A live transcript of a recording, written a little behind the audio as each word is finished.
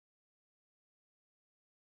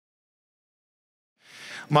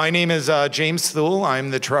My name is James Thule.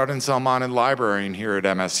 I'm the Trout and Salmonid librarian here at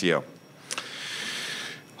MSU.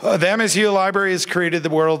 The MSU Library has created the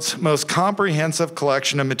world's most comprehensive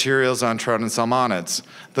collection of materials on trout and salmonids.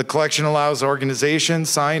 The collection allows organizations,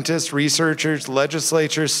 scientists, researchers,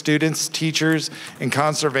 legislatures, students, teachers, and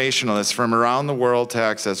conservationists from around the world to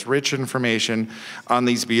access rich information on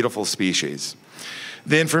these beautiful species.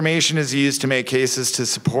 The information is used to make cases to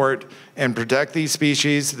support and protect these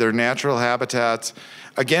species, their natural habitats,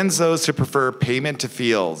 against those who prefer payment to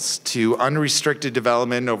fields, to unrestricted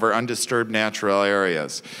development over undisturbed natural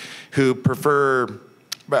areas, who prefer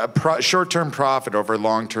short-term profit over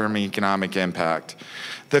long-term economic impact.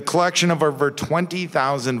 The collection of over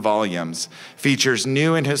 20,000 volumes features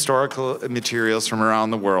new and historical materials from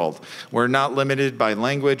around the world. We're not limited by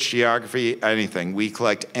language, geography, anything. We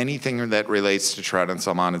collect anything that relates to trout and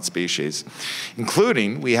salmonid species,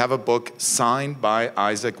 including we have a book signed by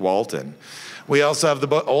Izaak Walton. We also have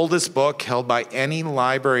the oldest book held by any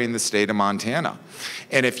library in the state of Montana.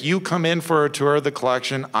 And if you come in for a tour of the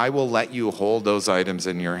collection, I will let you hold those items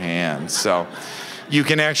in your hands. So you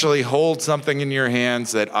can actually hold something in your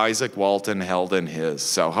hands that Izaak Walton held in his.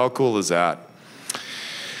 So how cool is that?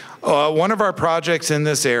 One of our projects in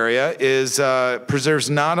this area is preserves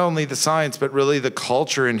not only the science, but really the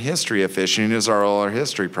culture and history of fishing is our Oral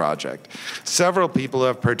History project. Several people who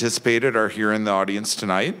have participated are here in the audience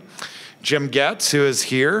tonight. Jim Getz, who is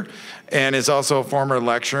here and is also a former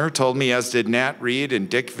lecturer, told me, as did Nat Reed and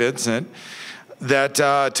Dick Vincent, that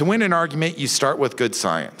to win an argument, you start with good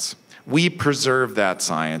science. We preserve that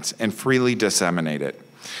science and freely disseminate it.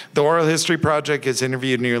 The Oral History Project has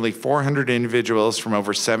interviewed nearly 400 individuals from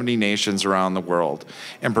over 70 nations around the world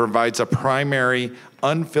and provides a primary,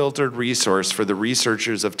 unfiltered resource for the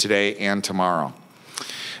researchers of today and tomorrow.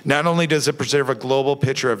 Not only does it preserve a global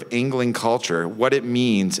picture of angling culture, what it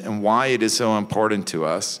means and why it is so important to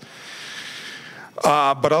us,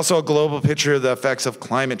 but also a global picture of the effects of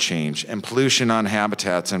climate change and pollution on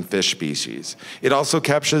habitats and fish species. It also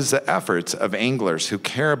captures the efforts of anglers who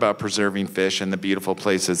care about preserving fish in the beautiful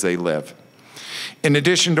places they live. In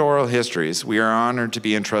addition to oral histories, we are honored to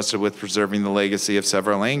be entrusted with preserving the legacy of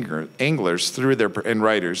several anglers and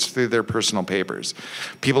writers through their personal papers.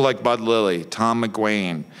 People like Bud Lilly, Tom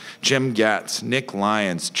McGuane, Jim Getz, Nick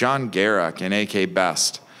Lyons, John Garrick, and A.K.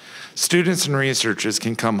 Best. Students and researchers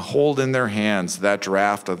can come hold in their hands that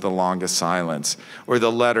draft of The Longest Silence or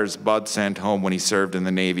the letters Bud sent home when he served in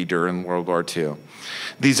the Navy during World War II.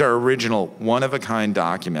 These are original, one-of-a-kind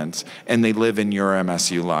documents, and they live in your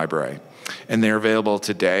MSU library. And they're available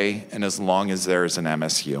today and as long as there is an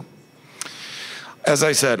MSU. As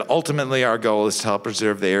I said, ultimately our goal is to help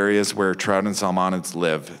preserve the areas where trout and salmonids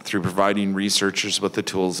live through providing researchers with the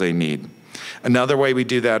tools they need. Another way we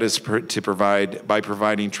do that is by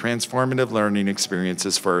providing transformative learning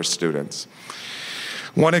experiences for our students.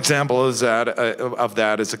 One example of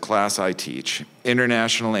that is a class I teach,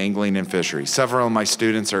 International Angling and Fishery. Several of my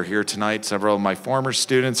students are here tonight. Several of my former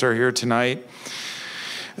students are here tonight.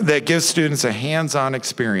 That gives students a hands-on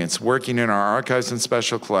experience working in our archives and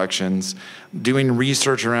special collections, doing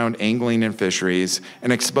research around angling and fisheries,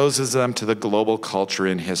 and exposes them to the global culture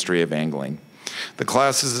and history of angling. The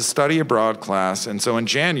class is a study abroad class, and so in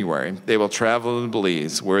January, they will travel to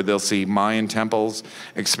Belize, where they'll see Mayan temples,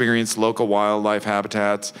 experience local wildlife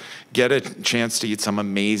habitats, get a chance to eat some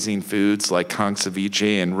amazing foods like conch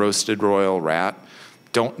ceviche and roasted royal rat.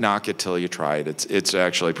 Don't knock it till you try it. It's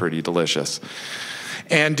actually pretty delicious.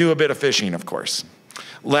 And do a bit of fishing, of course.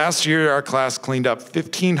 Last year, our class cleaned up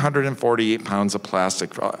 1,548 pounds of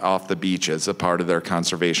plastic off the beach as a part of their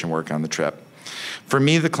conservation work on the trip. For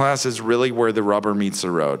me, the class is really where the rubber meets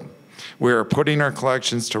the road. We are putting our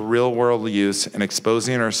collections to real-world use and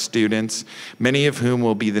exposing our students, many of whom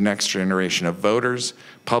will be the next generation of voters,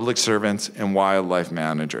 public servants, and wildlife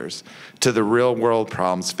managers, to the real-world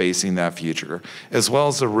problems facing that future, as well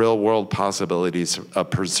as the real-world possibilities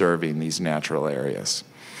of preserving these natural areas.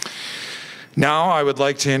 Now I would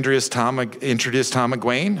like to introduce Tom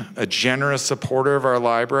McGuane, a generous supporter of our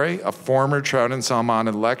library, a former trout and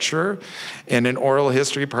salmonid lecturer, and an oral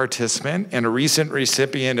history participant, and a recent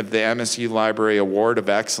recipient of the MSU Library Award of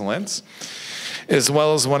Excellence, as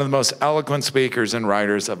well as one of the most eloquent speakers and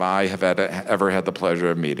writers I have ever had the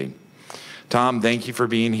pleasure of meeting. Tom, thank you for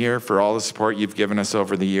being here, for all the support you've given us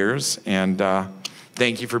over the years, and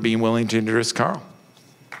thank you for being willing to introduce Carl.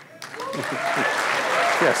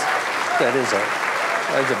 Yes.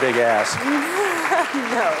 That's a big ass. No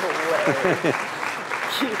way.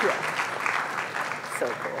 So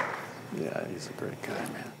cool. Yeah, he's a great guy,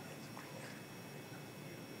 man.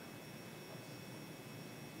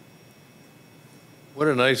 What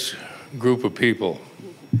a nice group of people.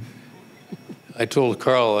 I told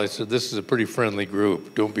Carl, I said, this is a pretty friendly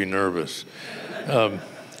group. Don't be nervous.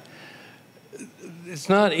 It's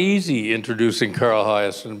not easy introducing Carl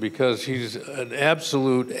Hiaasen because he's an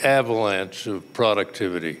absolute avalanche of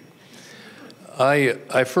productivity.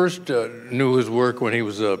 I first knew his work when he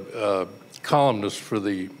was a columnist for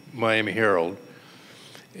the Miami Herald,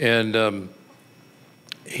 and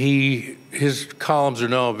his columns are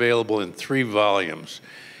now available in 3 volumes.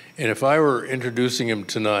 And if I were introducing him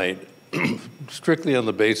tonight, strictly on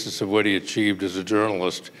the basis of what he achieved as a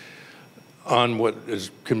journalist, on what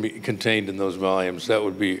can be contained in those volumes, that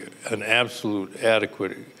would be an absolute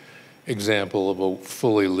adequate example of a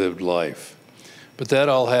fully lived life. But that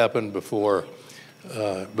all happened before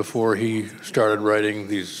he started writing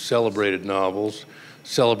these celebrated novels,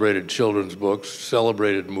 celebrated children's books,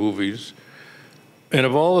 celebrated movies. And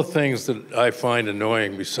of all the things that I find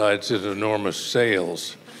annoying besides his enormous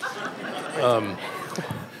sales,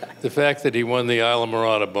 the fact that he won the Isla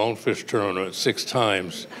Morada Bonefish Tournament 6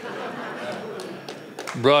 times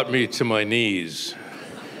brought me to my knees.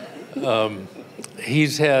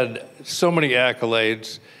 He's had so many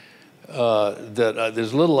accolades that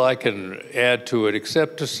there's little I can add to it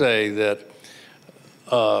except to say that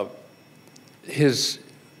his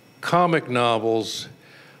comic novels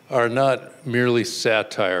are not merely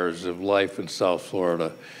satires of life in South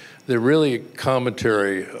Florida. They're really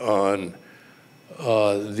commentary on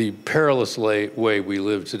the perilous way we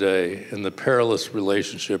live today and the perilous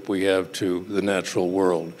relationship we have to the natural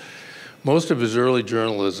world. Most of his early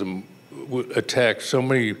journalism attacked so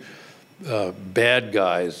many bad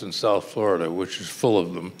guys in South Florida, which is full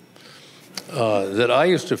of them, that I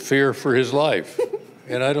used to fear for his life.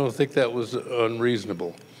 And I don't think that was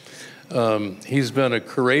unreasonable. He's been a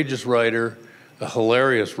courageous writer, a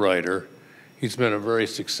hilarious writer. He's been a very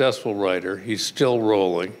successful writer. He's still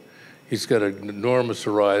rolling. He's got an enormous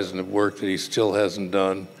horizon of work that he still hasn't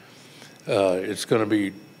done. It's going to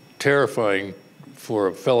be terrifying for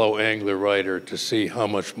a fellow angler writer to see how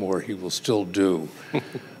much more he will still do.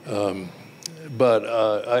 But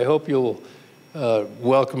I hope you'll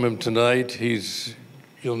welcome him tonight.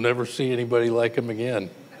 You'll never see anybody like him again.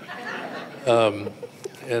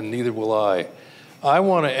 And neither will I. I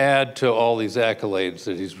want to add to all these accolades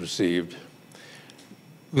that he's received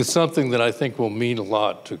with something that I think will mean a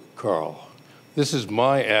lot to Carl. This is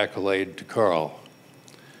my accolade to Carl.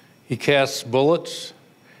 He casts bullets,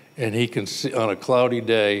 and he can see, on a cloudy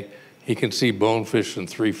day, he can see bonefish in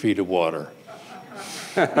 3 feet of water.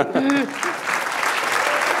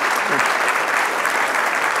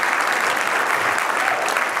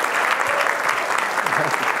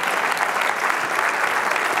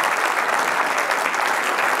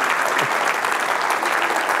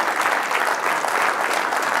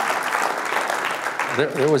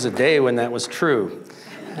 There was a day when that was true.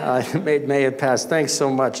 It may have passed. Thanks so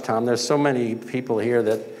much, Tom. There's so many people here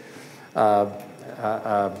that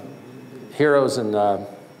heroes and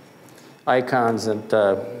icons, and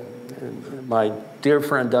my dear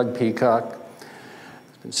friend Doug Peacock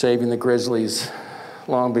has been saving the Grizzlies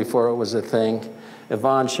long before it was a thing.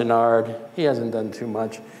 Vaughn, he hasn't done too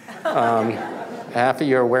much. Half a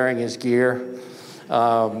year wearing his gear.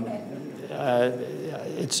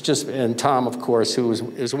 It's just, and Tom, of course, who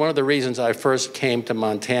is one of the reasons I first came to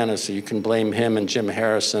Montana, so you can blame him and Jim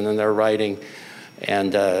Harrison and their writing.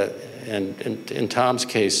 And in Tom's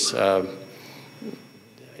case, they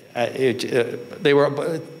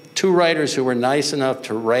were 2 writers who were nice enough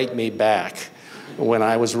to write me back when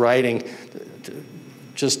I was writing,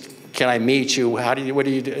 just, can I meet you? What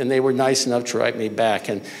do you do? And they were nice enough to write me back,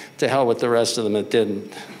 and to hell with the rest of them, it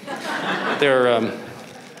didn't.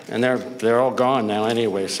 And they're all gone now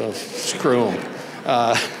anyway, so screw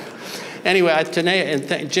them. Anyway,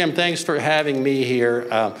 Jim, thanks for having me here.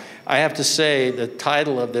 I have to say the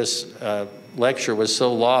title of this lecture was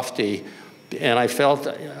so lofty, and I felt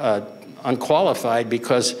unqualified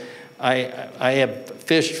because I have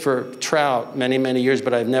fished for trout many, many years,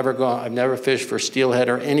 but I've never fished for steelhead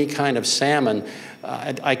or any kind of salmon.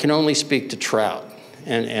 I can only speak to trout.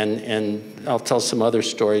 And I'll tell some other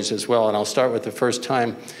stories as well. And I'll start with the first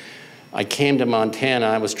time I came to Montana.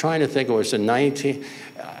 I was trying to think, it was in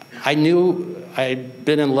I knew I'd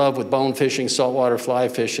been in love with bone fishing, saltwater fly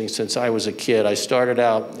fishing since I was a kid. I started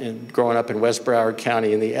out growing up in West Broward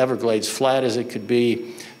County in the Everglades, flat as it could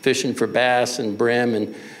be, fishing for bass and brim.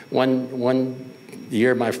 And one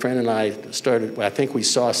year, my friend and I started, I think we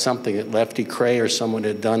saw something that Lefty Cray or someone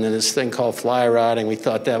had done in this thing called fly rodding. We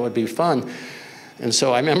thought that would be fun. And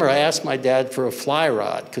so I remember I asked my dad for a fly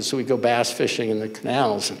rod because we go bass fishing in the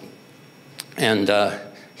canals. And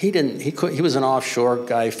he was an offshore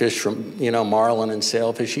guy, fished from, marlin and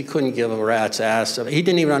sailfish. He couldn't give a rat's ass. He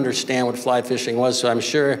didn't even understand what fly fishing was, so I'm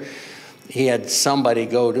sure he had somebody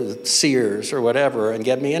go to Sears or whatever and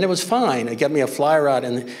get me, and it was fine. It got me a fly rod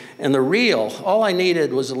and the reel. All I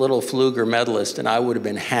needed was a little Fluger Medalist, and I would have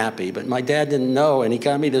been happy. But my dad didn't know, and he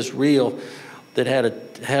got me this reel that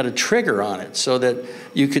had a trigger on it, so that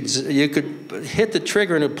you could hit the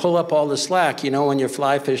trigger and it would pull up all the slack, when you're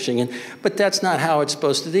fly fishing. But that's not how it's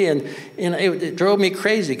supposed to be. And it drove me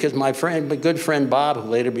crazy because my good friend Bob, who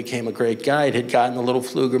later became a great guide, had gotten a little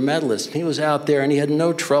Fluger Medalist. He was out there and he had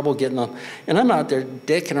no trouble getting them. And I'm out there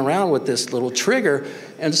dicking around with this little trigger.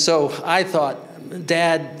 And so I thought,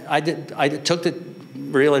 Dad, I took the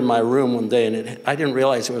reel in my room one day, and I didn't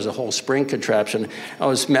realize there was a whole spring contraption. I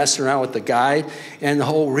was messing around with the guide, and the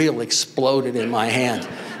whole reel exploded in my hand.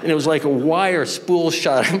 And it was like a wire spool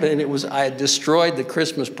shot, and I had destroyed the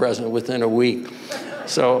Christmas present within a week.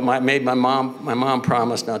 So my mom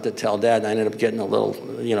promised not to tell Dad, and I ended up getting a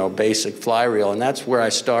little, basic fly reel, and that's where I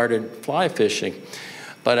started fly fishing.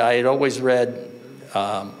 But I had always read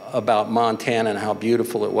about Montana and how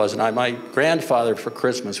beautiful it was. And my grandfather for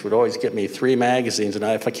Christmas would always get me 3 magazines, and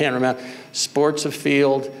if I can't remember, Sports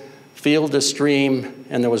Afield, Field of Stream,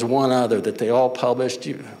 and there was one other that they all published,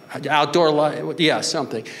 Outdoor Life,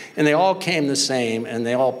 something. And they all came the same, and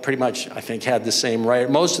they all pretty much, I think, had the same writer.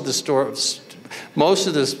 Most of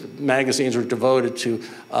the magazines were devoted to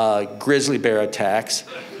grizzly bear attacks.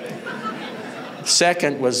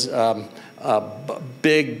 Second was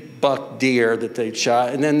big buck deer that they'd shot,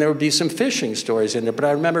 and then there would be some fishing stories in there. But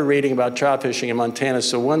I remember reading about trout fishing in Montana.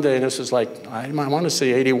 So one day, and this was like, I want to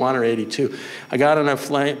say 81 or 82, I got on a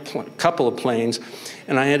couple of planes,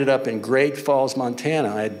 and I ended up in Great Falls,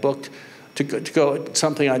 Montana. I had booked to go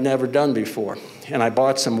something I'd never done before. And I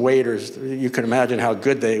bought some waders. You can imagine how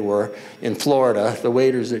good they were in Florida, the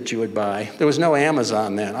waders that you would buy. There was no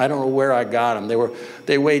Amazon then. I don't know where I got them.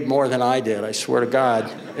 They weighed more than I did, I swear to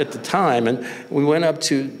God, at the time. And we went up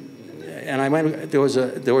to, there was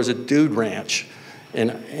a dude ranch.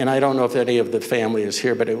 And I don't know if any of the family is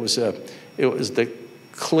here, but it was the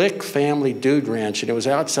Click family dude ranch, and it was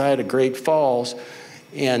outside of Great Falls.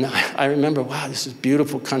 And I remember, wow, this is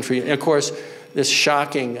beautiful country. And of course, this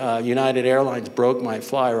shocking United Airlines broke my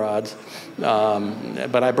fly rods,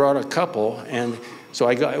 but I brought a couple, and so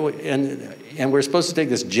I got, and we're supposed to take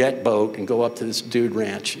this jet boat and go up to this dude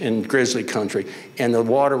ranch in grizzly country, and the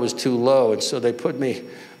water was too low, and so they put me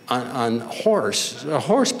on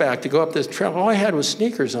horseback to go up this trail. All I had was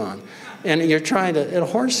sneakers on. And a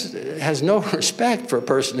horse has no respect for a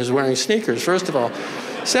person who's wearing sneakers, first of all.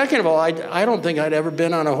 Second of all, I don't think I'd ever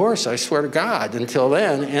been on a horse, I swear to God, until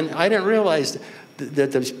then. And I didn't realize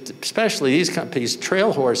that especially these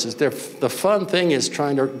trail horses, the fun thing is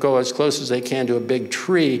trying to go as close as they can to a big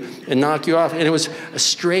tree and knock you off. And it was a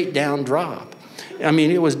straight down drop. I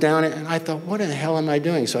mean, it was down, and I thought, what the hell am I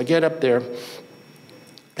doing? So I get up there,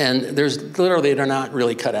 and they're not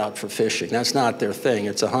really cut out for fishing. That's not their thing.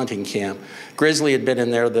 It's a hunting camp. Grizzly had been in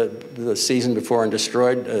there the season before and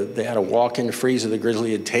destroyed. They had a walk-in freezer. The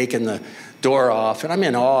grizzly had taken the door off, and I'm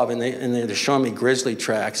in awe of it, and they're showing me grizzly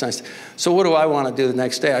tracks. And I said, so what do I want to do the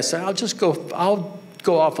next day? I said, I'll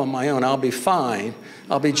go off on my own. I'll be fine.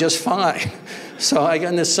 I'll be just fine. So I got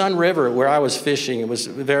in the Sun River where I was fishing. It was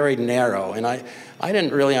very narrow, and I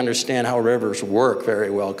didn't really understand how rivers work very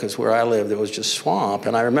well, because where I lived, it was just swamp.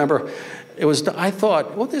 And I remember I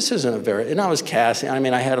thought, well, this isn't and I was casting. I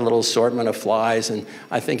mean, I had a little assortment of flies, and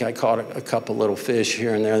I think I caught a couple little fish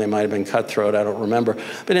here and there. They might have been cutthroat, I don't remember.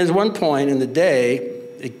 But at one point in the day,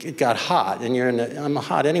 it got hot, and I'm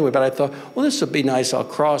hot anyway, but I thought, well, this would be nice. I'll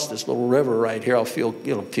cross this little river right here. It'll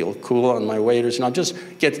feel cool on my waders, and I'll just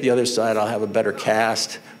get to the other side. I'll have a better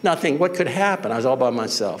cast. Nothing, what could happen? I was all by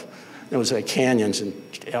myself. There was like canyons and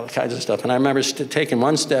all kinds of stuff. And I remember taking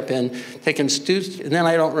one step in, and then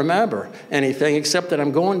I don't remember anything except that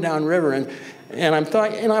I'm going down river, and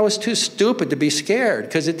I was too stupid to be scared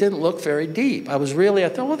because it didn't look very deep. I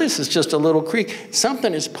thought, well, this is just a little creek.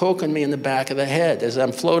 Something is poking me in the back of the head as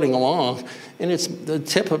I'm floating along, and it's the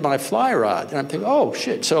tip of my fly rod. And I'm thinking, oh,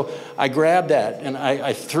 shit. So I grab that, and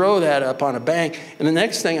I throw that up on a bank, and the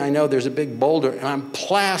next thing I know, there's a big boulder, and I'm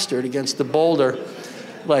plastered against the boulder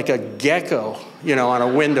like a gecko, on a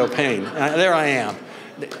window pane. There I am.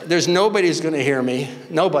 There's nobody who's going to hear me.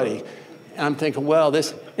 Nobody. And I'm thinking, well,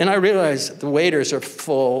 and I realized the waders are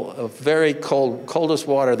full of very coldest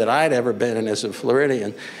water that I'd ever been in as a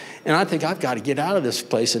Floridian. And I think, I've got to get out of this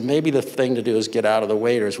place. And maybe the thing to do is get out of the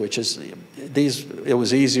waders, which is, it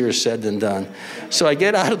was easier said than done. So I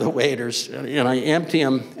get out of the waders, and I empty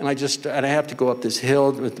them, and I have to go up this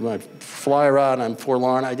hill with my fly rod, and I'm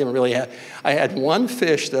forlorn. I had one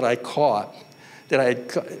fish that I caught, I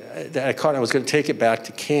was going to take it back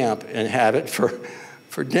to camp and have it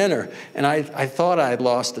for dinner. And I thought I had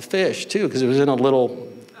lost the fish, too, because it was in a little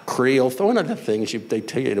creel, one of the things they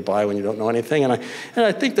tell you to buy when you don't know anything. And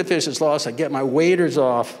I think the fish is lost. I get my waders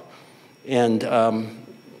off, and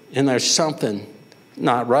there's something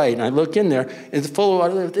not right. And I look in there, and it's full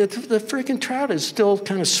of water. The freaking trout is still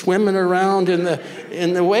kind of swimming around in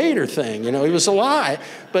the wader thing. You know, he was alive.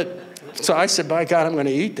 So I said, by God, I'm going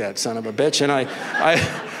to eat that son of a bitch. And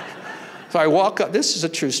so I walk up. This is a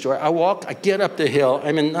true story. I get up the hill.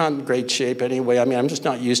 I'm in not great shape anyway. I mean, I'm just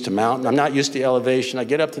not used to mountain. I'm not used to elevation. I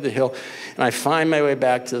get up to the hill, and I find my way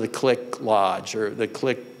back to the Click Lodge, or the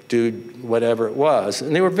Click Dude, whatever it was.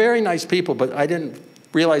 And they were very nice people, but I didn't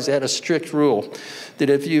realize they had a strict rule that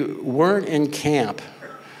if you weren't in camp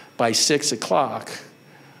by 6 o'clock,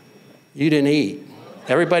 you didn't eat.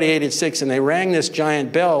 Everybody ate at 6, and they rang this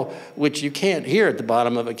giant bell, which you can't hear at the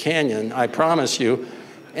bottom of a canyon, I promise you.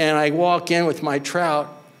 And I walk in with my trout,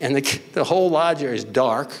 and the whole lodge area is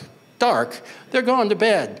dark. They're going to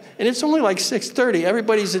bed. And it's only like 6:30.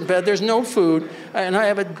 Everybody's in bed. There's no food. And I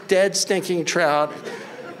have a dead, stinking trout.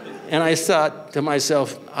 And I thought to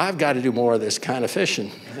myself, I've got to do more of this kind of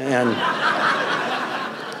fishing.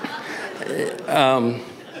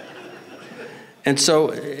 And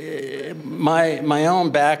so my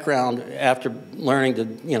own background after learning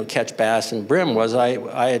to catch bass and brim was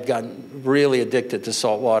I had gotten really addicted to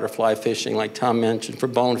saltwater fly fishing, like Tom mentioned, for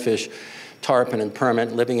bonefish, tarpon, and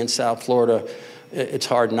permit. Living in South Florida, it's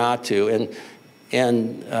hard not to.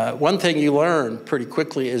 And one thing you learn pretty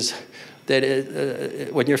quickly is that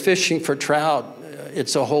when you're fishing for trout,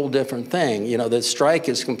 it's a whole different thing. You know, the strike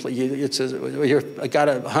is complete. I got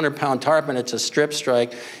a 100-pound tarpon. It's a strip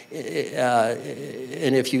strike,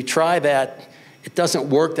 and if you try that, it doesn't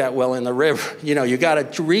work that well in the river. You know, you got to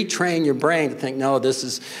retrain your brain to think, no, this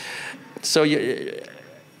is. So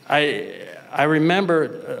I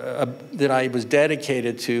remember that I was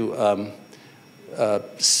dedicated to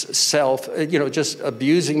self, just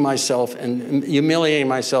abusing myself and humiliating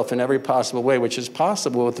myself in every possible way, which is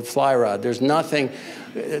possible with the fly rod. There's nothing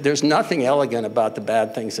elegant about the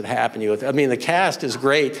bad things that happen to you. I mean, the cast is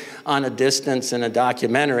great on a distance in a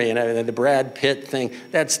documentary, and the Brad Pitt thing,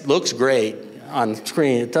 that looks great on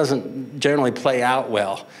screen. It doesn't generally play out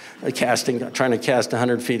well, trying to cast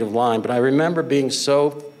 100 feet of line. But I remember being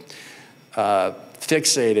so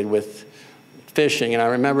fixated with fishing, and I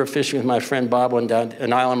remember fishing with my friend Bob one down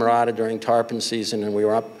in Isla Mirada during tarpon season, and we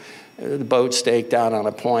were up, the boat staked out on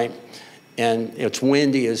a point, and it's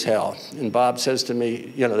windy as hell. And Bob says to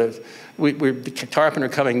me, the tarpon are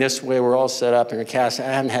coming this way, we're all set up, and we're casting.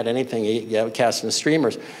 I hadn't had anything yet, we're casting the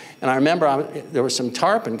streamers. And I remember there was some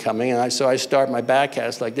tarpon coming, and so I start my back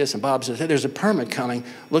cast like this, and Bob says, hey, there's a permit coming,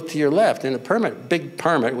 look to your left. And the permit, big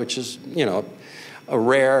permit, which is, a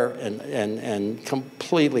rare and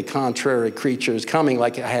completely contrary creature is coming,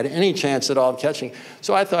 like I had any chance at all of catching.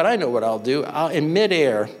 So I thought, I know what I'll do. In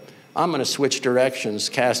midair, I'm going to switch directions,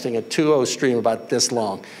 casting a 2-0 stream about this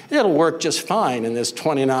long. It'll work just fine in this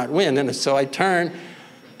 20-knot wind. And so I turn,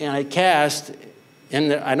 and I cast,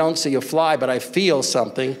 and I don't see a fly, but I feel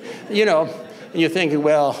something, and you're thinking,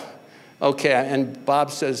 well, okay. And Bob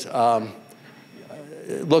says,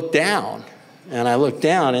 look down. And I looked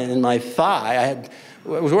down, and in my thigh, I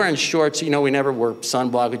was wearing shorts. We never wear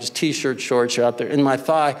sunblock, just T-shirt shorts out there. In my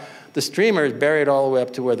thigh, the streamer is buried all the way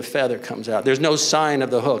up to where the feather comes out. There's no sign of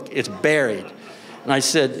the hook. It's buried. And I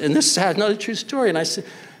said, and this is another true story. And I said,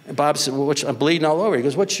 and Bob said, well, I'm bleeding all over. He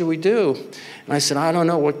goes, what should we do? And I said, I don't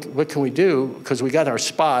know. What can we do? Because we got our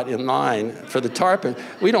spot in line for the tarpon.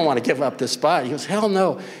 We don't want to give up this spot. He goes, hell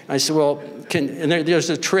no. And I said, well, there's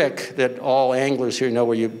a trick that all anglers here know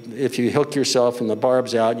where if you hook yourself and the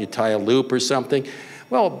barb's out, you tie a loop or something.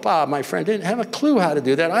 Well, Bob, my friend, didn't have a clue how to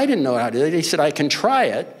do that. I didn't know how to do it. He said, I can try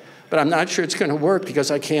it, but I'm not sure it's going to work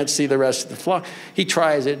because I can't see the rest of the flock. He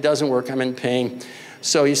tries it. It doesn't work. I'm in pain.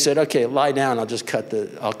 So he said, okay, lie down. I'll cut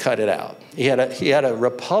it out. He had a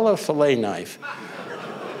Rapala fillet knife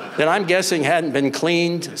that I'm guessing hadn't been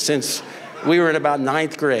cleaned since we were in about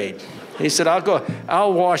 9th grade. He said,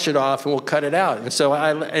 I'll wash it off and we'll cut it out. And so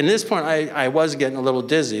at this point, I was getting a little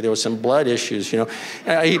dizzy. There was some blood issues, And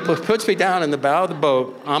he puts me down in the bow of the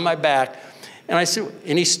boat on my back. And I said,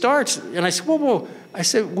 and he starts, and I said, whoa. I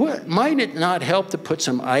said, what, might it not help to put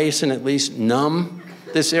some ice and at least numb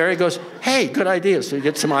this area? He goes, hey, good idea. So he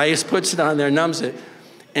gets some ice, puts it on there, numbs it.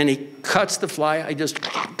 and he cuts the fly. He just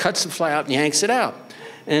cuts the fly out and yanks it out.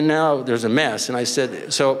 And now there's a mess. And I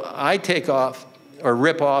said, so I take off or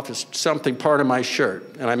rip off something part of my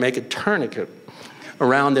shirt, and I make a tourniquet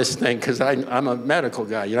around this thing because I'm a medical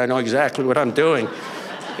guy. You know, I know exactly what I'm doing.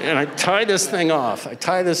 And I tie this thing off. I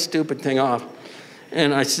tie this stupid thing off.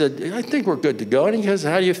 And I said, I think we're good to go. And he goes,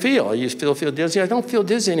 how do you feel? You still feel dizzy? I don't feel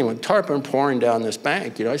dizzy anymore. Tarpon pouring down this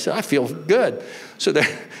bank. You know, I said, I feel good. So there,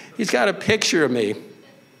 he's got a picture of me.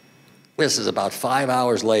 This is about 5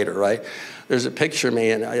 hours later, right? There's a picture of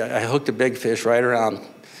me, and I hooked a big fish right around,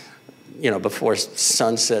 you know, before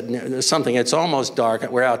sunset. There's something, it's almost dark.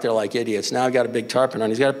 We're out there like idiots. Now I've got a big tarpon on.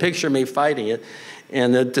 He's got a picture of me fighting it,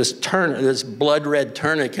 and this blood-red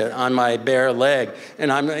tourniquet on my bare leg.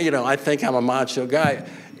 And I'm, you know, I think I'm a macho guy.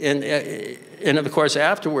 And of course,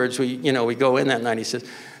 afterwards, we go in that night. He says,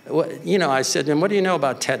 you know, I said to him, what do you know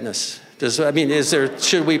about tetanus?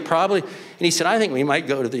 Should we probably? And he said, I think we might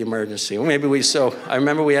go to the emergency. Well, maybe we, so I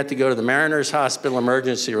remember we had to go to the Mariners Hospital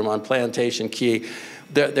emergency room on Plantation Key.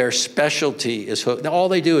 Their specialty is hook. All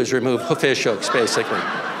they do is remove fish hooks, basically.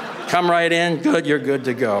 Come right in, good, you're good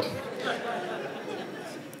to go.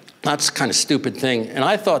 That's the kind of stupid thing. And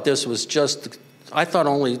I thought this was just, I thought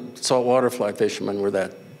only saltwater fly fishermen were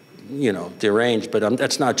that, you know, deranged, but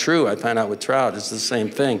that's not true. I found out with trout, it's the same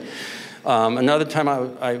thing. Another time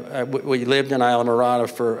we lived in Islamorada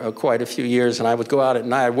for quite a few years, and I would go out at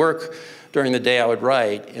night. I'd work during the day, I would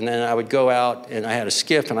write, and then I would go out, and I had a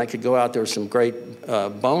skiff, and I could go out. There were some great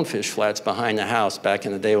bonefish flats behind the house back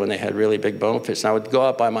in the day when they had really big bonefish. And I would go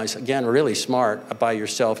out by myself, again, really smart, by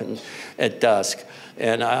yourself at dusk.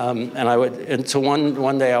 And so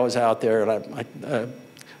one day I was out there, and I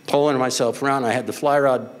pulling myself around. I had the fly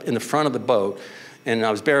rod in the front of the boat, and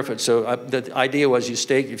I was barefoot. So the idea was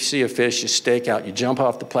if you see a fish, you stake out, you jump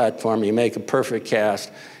off the platform, you make a perfect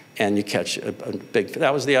cast, and you catch a big,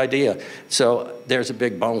 that was the idea. So there's a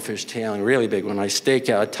big bonefish tailing, really big one. I stake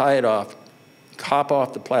out, I tie it off, hop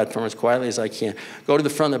off the platform as quietly as I can, go to the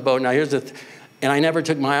front of the boat. Now here's and I never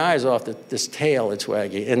took my eyes off this tail it's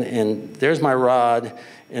wagging. And there's my rod,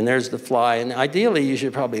 and there's the fly. And ideally, you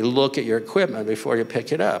should probably look at your equipment before you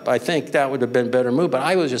pick it up. I think that would have been a better move, but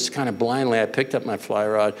I was just kind of blindly, I picked up my fly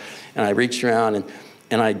rod, and I reached around,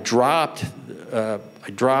 and I dropped the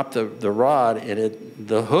rod, and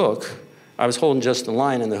the hook, I was holding just the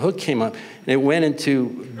line, and the hook came up, and it went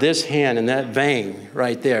into this hand in that vein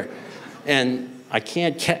right there. And I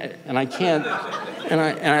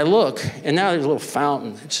look, and now there's a little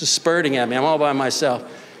fountain. It's just spurting at me. I'm all by myself.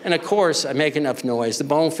 And of course, I make enough noise. The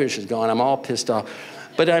bonefish is gone. I'm all pissed off.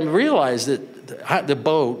 But I realized that the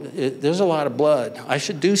boat, there's a lot of blood. I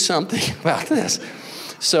should do something about this.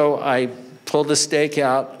 So I pulled the stake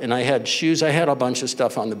out, and I had shoes. I had a bunch of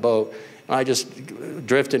stuff on the boat. And I just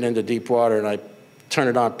drifted into deep water, and I turned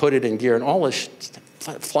it on, put it in gear, and all this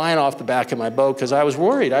flying off the back of my boat because I was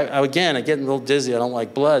worried. Again, I'm getting a little dizzy. I don't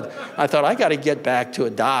like blood. I thought, I got to get back to a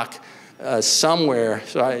dock somewhere.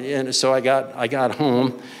 So I got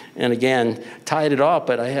home, and again, tied it off,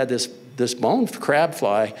 but I had this bone crab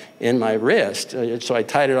fly in my wrist. So I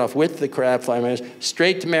tied it off with the crab fly in my wrist,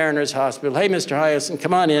 straight to Mariners Hospital. Hey, Mr. Hiaasen,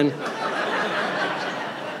 come on in.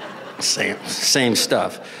 Same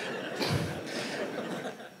stuff.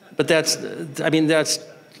 But that's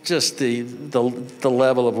just the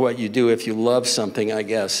level of what you do if you love something, I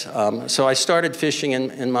guess. So I started fishing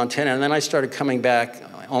in Montana, and then I started coming back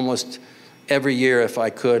almost every year if I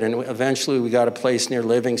could, and eventually we got a place near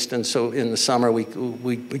Livingston, so in the summer we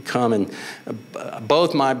come, and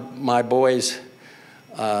both my boys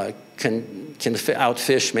can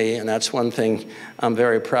outfish me, and that's one thing I'm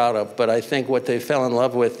very proud of. But I think what they fell in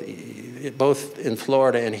love with, both in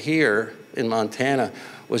Florida and here in Montana,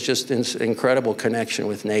 was just an incredible connection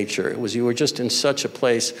with nature. You were just in such a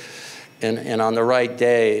place, and on the right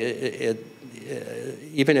day,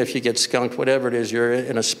 even if you get skunked, whatever it is, you're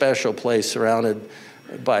in a special place surrounded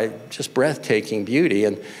by just breathtaking beauty.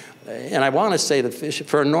 And I want to say the fish,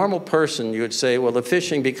 for a normal person, you would say, well, the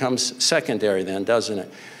fishing becomes secondary then, doesn't it?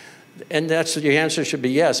 And your answer should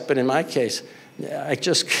be yes, but in my case,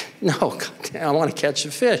 no, I want to catch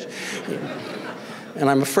a fish. And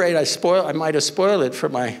I'm afraid I might have spoiled it for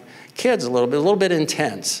my kids a little bit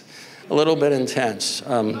intense. I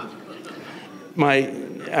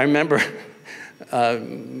remember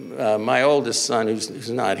my oldest son, who's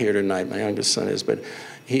not here tonight, my youngest son is, but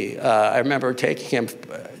I remember taking him,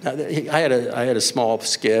 I had a small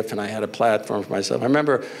skiff and I had a platform for myself. I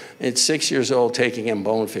remember at 6 years old taking him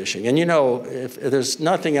bone fishing. And you know, if there's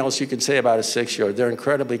nothing else you can say about a 6-year-old, they're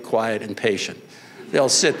incredibly quiet and patient. They'll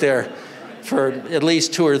sit there for at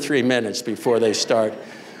least 2 or 3 minutes before they start.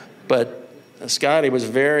 But Scotty was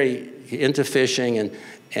very into fishing,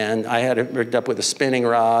 and I had it rigged up with a spinning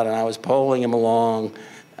rod, and I was poling him along.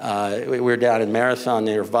 We were down in Marathon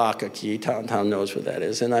near Vaca Key. Tom knows where that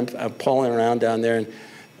is. And I'm poling around down there, and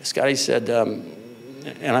Scotty said,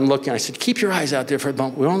 and I'm looking, I said, keep your eyes out there for a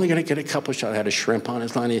moment. We're only going to get a couple shots. I had a shrimp on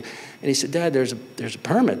his line. And he said, Dad, there's a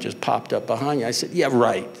permit just popped up behind you. I said, yeah,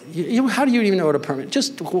 right. How do you even know what a permit?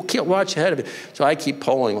 Just watch ahead of it. So I keep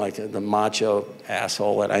poling like the macho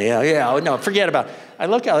asshole that I am. Yeah, no, forget about it. I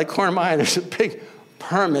look out of the corner of my eye, there's a big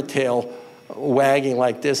permit tail wagging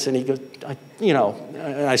like this, and he goes,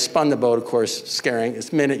 and I spun the boat, of course, scaring.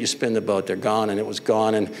 The minute you spin the boat, they're gone, and it was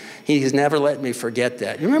gone, and he's never let me forget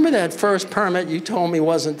that. You remember that first permit you told me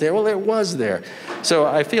wasn't there? Well, it was there. So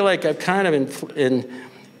I feel like I've kind of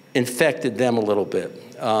infected them a little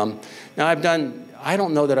bit. Now I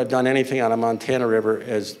don't know that I've done anything on a Montana River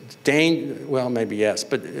as well, maybe yes,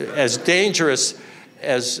 but as dangerous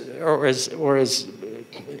or as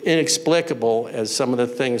inexplicable as some of the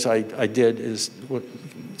things I did is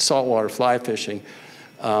saltwater fly fishing.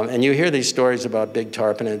 And you hear these stories about big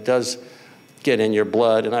tarpon, and it does get in your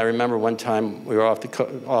blood. And I remember one time we were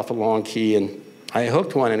off a long key, and I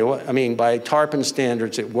hooked one, and by tarpon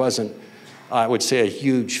standards, it wasn't, I would say,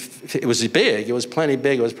 it was big. It was plenty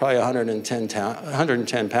big. It was probably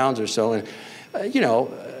 110 pounds or so. And,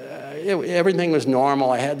 everything was normal.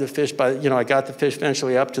 I had the fish I got the fish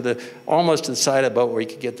eventually up to almost to the side of the boat where you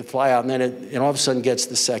could get the fly out, and then it all of a sudden gets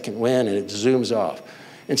the second wind, and it zooms off.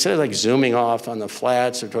 Instead of like zooming off on the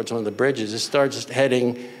flats or towards one of the bridges, it starts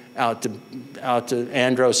heading out to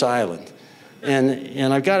Andros Island.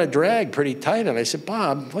 And I've got a drag pretty tight, and I said,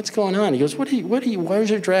 Bob, what's going on? He goes, where's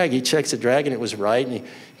your drag? He checks the drag, and it was right, and he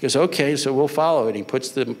goes, okay, so we'll follow it. He puts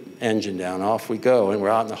the engine down, off we go, and we're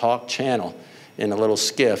out in the Hawk Channel in a little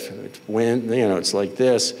skiff. It's wind, it's like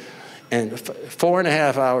this. And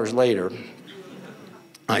 4.5 hours later,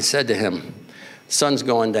 I said to him, sun's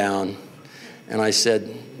going down, and I said,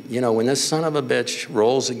 when this son of a bitch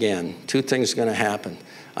rolls again, two things are going to happen.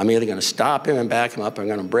 I'm either going to stop him and back him up, or I'm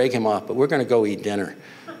going to break him off, but we're going to go eat dinner.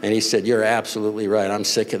 And he said, you're absolutely right. I'm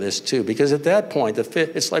sick of this too. Because at that point,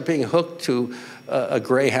 it's like being hooked to a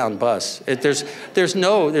Greyhound bus. There's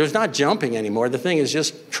not jumping anymore. The thing is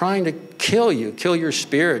just trying to kill you, kill your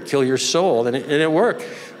spirit, kill your soul, and it worked.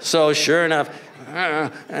 So sure enough,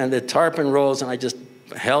 and the tarpon rolls, and I just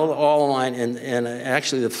held all the line, and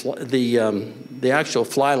actually the actual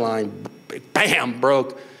fly line, bam,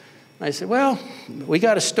 broke. I said, well, we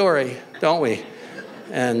got a story, don't we?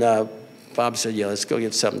 And Bob said, yeah, let's go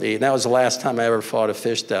get something to eat. And that was the last time I ever fought a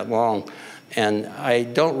fish that long. And I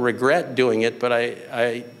don't regret doing it, but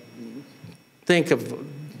I think of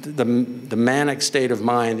the manic state of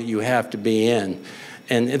mind that you have to be in.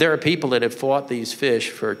 And there are people that have fought these fish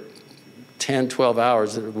for 10, 12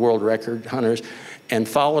 hours, that are world record hunters, and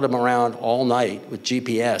followed them around all night with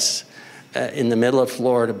GPS in the middle of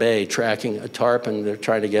Florida Bay, tracking a tarpon. They're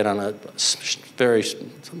trying to get on a very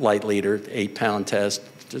light leader, 8-pound test,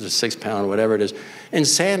 to the 6-pound, whatever it is.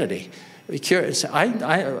 Insanity.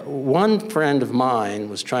 One friend of mine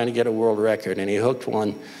was trying to get a world record, and he hooked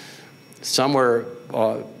one somewhere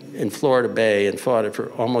in Florida Bay and fought it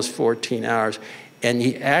for almost 14 hours. And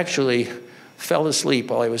he actually fell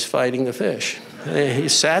asleep while he was fighting the fish. He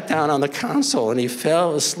sat down on the console and he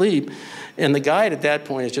fell asleep. And the guide at that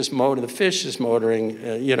point is just motoring. The fish is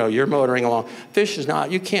motoring. You're motoring along. Fish is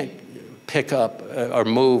not. You can't pick up or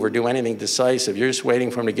move or do anything decisive. You're just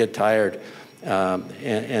waiting for him to get tired.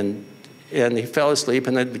 And he fell asleep.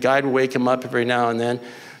 And the guide would wake him up every now and then,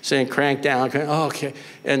 saying, "Crank down." Oh, okay.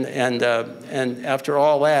 And after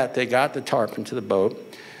all that, they got the tarpon to the boat.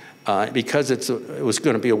 Because it was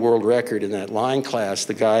going to be a world record in that line class,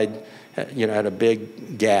 the guide, had a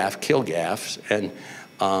big gaff, kill gaffs, and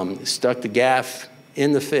stuck the gaff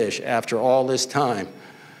in the fish after all this time.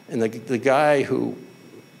 And the guide who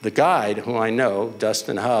I know,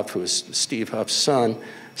 Dustin Huff, who is Steve Huff's son,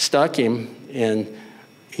 stuck him, and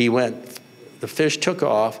the fish took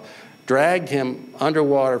off, dragged him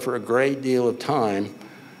underwater for a great deal of time,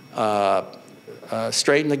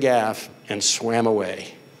 straightened the gaff, and swam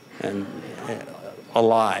away. And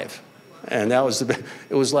alive. And it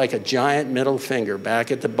was like a giant middle finger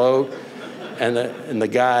back at the boat and the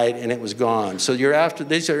guide, and it was gone. So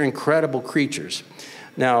these are incredible creatures.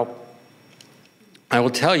 Now, I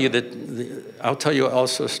will tell you I'll tell you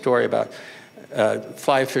also a story about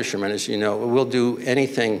fly fishermen. As you know, we'll do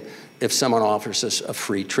anything if someone offers us a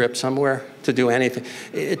free trip somewhere to do anything.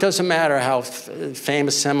 It doesn't matter how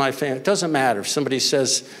famous, semi-famous, it doesn't matter if somebody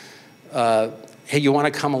says, hey, you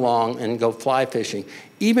want to come along and go fly fishing?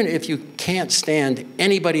 Even if you can't stand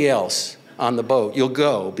anybody else on the boat, you'll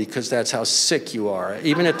go because that's how sick you are,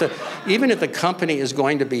 even if the company is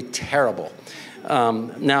going to be terrible.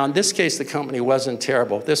 Now, in this case, the company wasn't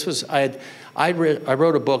terrible. This was, I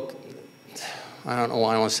wrote a book, I don't know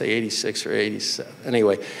why I want to say 86 or 87.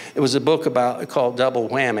 Anyway, it was a book called Double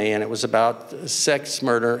Whammy, and it was about sex,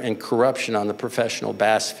 murder, and corruption on the professional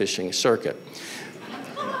bass fishing circuit.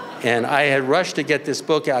 And I had rushed to get this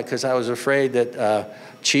book out because I was afraid that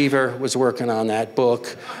Cheever was working on that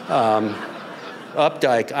book.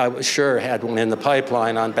 Updike, I was sure, had one in the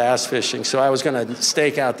pipeline on bass fishing, so I was going to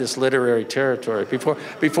stake out this literary territory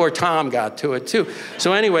before Tom got to it, too.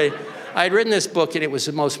 So anyway, I'd written this book, and it was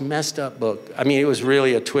the most messed up book. I mean, it was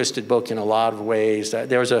really a twisted book in a lot of ways.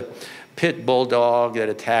 There was a pit bulldog that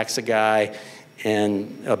attacks a guy,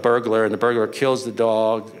 and a burglar, and the burglar kills the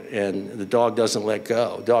dog, and the dog doesn't let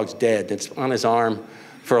go. The dog's dead. It's on his arm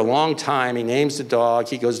for a long time. He names the dog.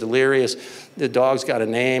 He goes delirious. The dog's got a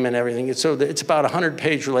name and everything. So it's about a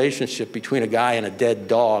 100-page relationship between a guy and a dead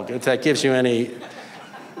dog, if that gives you any.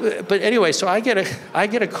 But anyway, so I get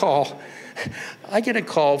a call. I get a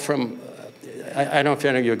call from, I don't know if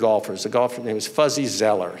any of you are golfers. The golfer's name was Fuzzy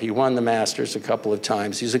Zeller. He won the Masters a couple of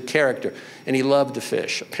times. He's a character, and he loved to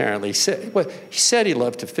fish, apparently. He said he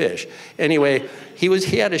loved to fish. Anyway, he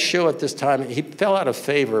had a show at this time. He fell out of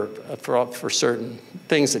favor for certain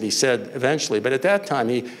things that he said eventually, but at that time,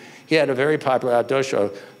 he had a very popular outdoor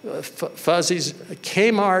show.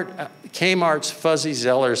 Kmart's Fuzzy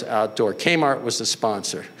Zeller's Outdoor. Kmart was the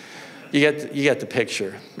sponsor. You get the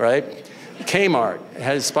picture, right? Kmart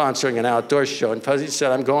has sponsoring an outdoor show, and Fuzzy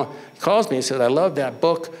said, he calls me and said, I love that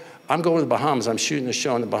book. I'm going to the Bahamas. I'm shooting a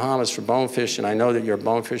show in the Bahamas for bonefish, and I know that you're a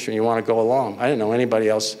bonefisher and you want to go along. I didn't know anybody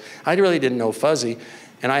else. I really didn't know Fuzzy,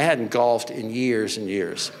 and I hadn't golfed in years and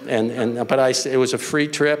years. But it was a free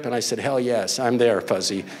trip, and I said, hell yes, I'm there,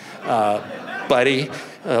 Fuzzy. Buddy,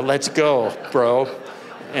 let's go, bro.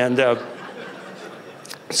 And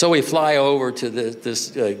so we fly over to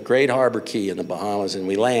this great harbor key in the Bahamas, and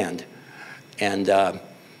we land. And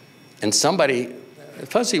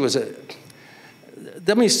Fuzzy was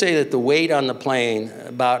let me say that the weight on the plane,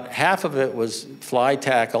 about half of it was fly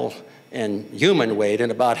tackle and human weight,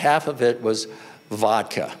 and about half of it was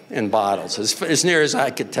vodka in bottles. As near as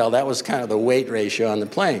I could tell, that was kind of the weight ratio on the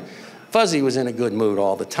plane. Fuzzy was in a good mood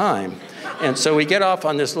all the time. And so we get off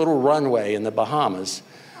on this little runway in the Bahamas,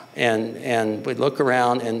 and we look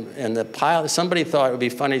around, and the pilot, somebody thought it would be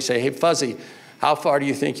funny to say, hey, Fuzzy, how far do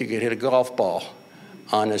you think you could hit a golf ball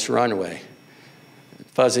on this runway?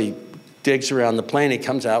 Fuzzy digs around the plane. He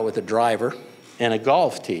comes out with a driver and a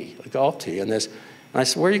golf tee. And I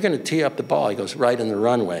said, where are you going to tee up the ball? He goes, right in the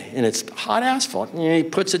runway. And it's hot asphalt. And he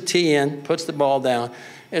puts a tee in, puts the ball down.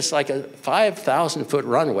 It's like a 5,000-foot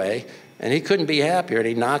runway, and he couldn't be happier. And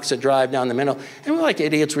he knocks a drive down the middle. And we're like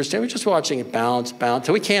idiots. We're just watching it bounce,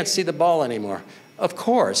 till we can't see the ball anymore. Of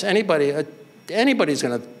course, anybody's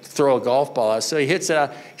going to throw a golf ball out. So he hits it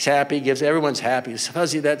out. He's happy. Everyone's happy. He says,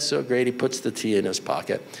 Fuzzy, that's so great. He puts the tee in his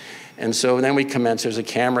pocket. And so then we commence. There's a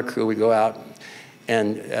camera crew. We go out.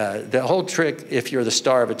 And the whole trick, if you're the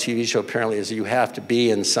star of a TV show, apparently, is you have to be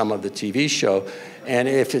in some of the TV show. And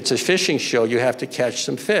if it's a fishing show, you have to catch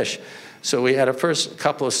some fish. So we had a first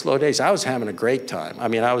couple of slow days. I was having a great time. I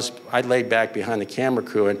mean, I laid back behind the camera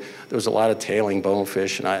crew, and there was a lot of tailing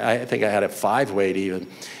bonefish, and I think I had a 5-weight even,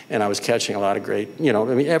 and I was catching a lot of great,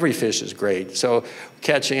 every fish is great. So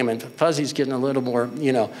catching them, and Fuzzy's getting a little more,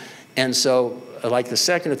 and so like the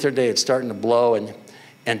second or third day, it's starting to blow,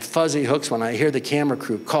 and Fuzzy hooks when I hear the camera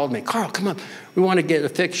crew called me, Carl, come on, we want to get a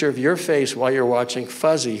picture of your face while you're watching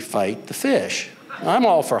Fuzzy fight the fish. I'm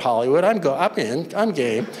all for Hollywood. I'm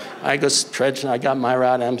game. I go stretching. I got my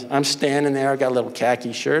rod. I'm standing there. I got a little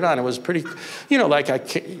khaki shirt on. It was pretty, like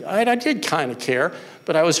I did kind of care,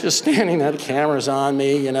 but I was just standing there. The camera's on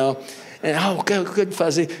me, And oh, good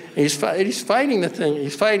Fuzzy. And he's fighting the thing.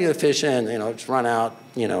 He's fighting the fish in. It's run out,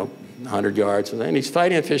 100 yards, and he's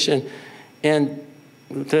fighting the fish in, and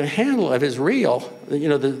the handle of his reel,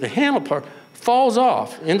 the handle part falls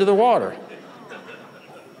off into the water.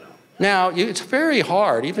 Now, it's very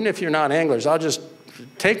hard, even if you're not anglers. I'll just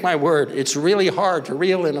take my word. It's really hard to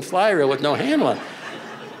reel in a fly reel with no handle.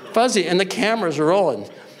 Fuzzy, and the camera's rolling.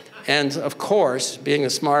 And of course, being a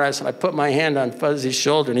smart ass, I put my hand on Fuzzy's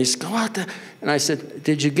shoulder, and he's go out there. And I said,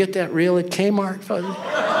 did you get that reel at Kmart, Fuzzy?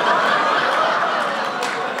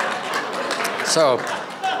 So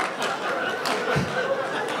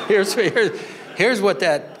here's what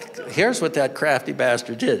that crafty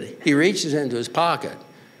bastard did. He reaches into his pocket,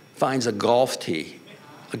 finds a golf tee,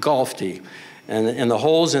 and the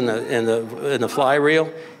holes in the fly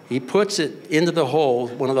reel. He puts it into the hole,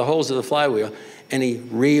 one of the holes of the flywheel, and he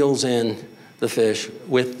reels in the fish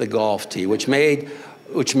with the golf tee, which made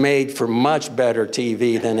for much better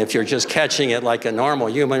TV than if you're just catching it like a normal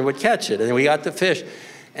human would catch it. And we got the fish.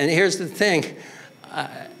 And here's the thing,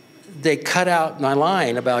 they cut out my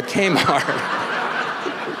line about Kmart.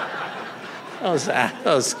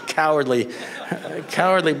 Those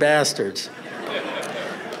cowardly bastards.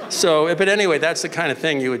 So, but anyway, that's the kind of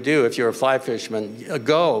thing you would do if you're a fly fisherman.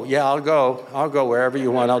 Go, yeah, I'll go wherever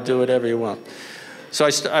you want. I'll do whatever you want. So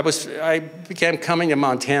I began coming to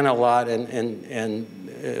Montana a lot and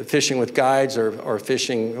fishing with guides or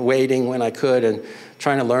fishing, wading when I could, and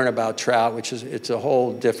trying to learn about trout, it's a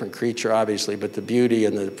whole different creature, obviously, but the beauty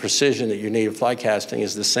and the precision that you need of fly casting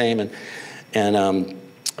is the same. And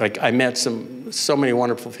I met so many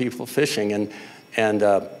wonderful people fishing,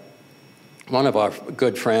 and one of our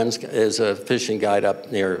good friends is a fishing guide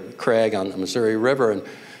up near Craig on the Missouri River,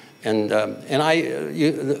 and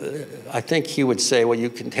I think he would say, well, you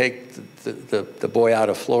can take the boy out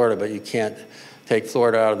of Florida, but you can't take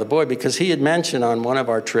Florida out of the boy, because he had mentioned on one of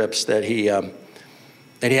our trips that he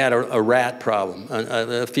had a rat problem,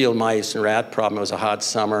 a field mice and rat problem. It was a hot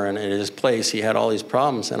summer, and in his place he had all these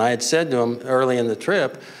problems. And I had said to him early in the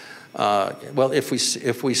trip, well, if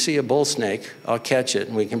we see a bull snake, I'll catch it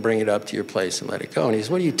and we can bring it up to your place and let it go. And he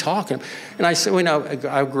said, what are you talking about? And I said, well,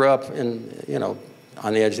 I grew up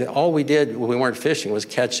on the edge. All we did when we weren't fishing was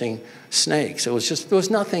catching snakes. There was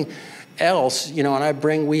nothing else,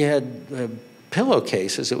 and we had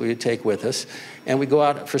pillowcases that we would take with us, and we'd go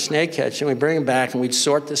out for snake catching. We'd bring them back, and we'd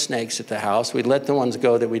sort the snakes at the house. We'd let the ones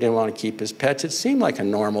go that we didn't want to keep as pets. It seemed like a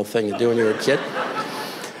normal thing to do when you were a kid.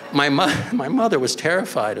 My mother was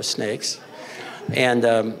terrified of snakes, and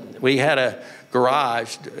we had a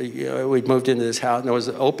garage. We'd moved into this house, and there was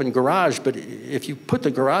an open garage, but if you put the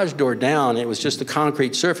garage door down, it was just a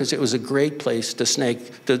concrete surface. It was a great place to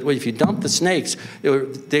if you dumped the snakes,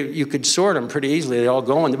 you could sort them pretty easily. They all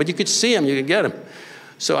go in, but you could see them, you could get them.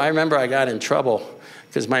 So I remember I got in trouble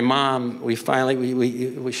because my mom,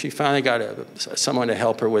 she finally got someone to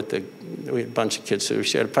help her with we had a bunch of kids, so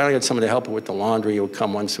she finally got someone to help her with the laundry. It would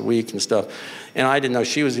come once a week and stuff. And I didn't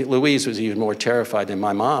know, Louise was even more terrified than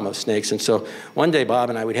my mom of snakes. And so one day, Bob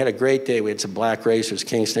and we had a great day. We had some black racers,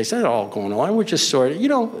 king snakes, that all going on. We're just sort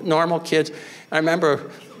of, normal kids. I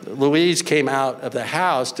remember Louise came out of the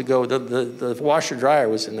house to go, the washer dryer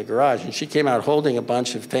was in the garage, and she came out holding a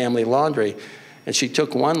bunch of family laundry. And she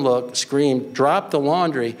took one look, screamed, dropped the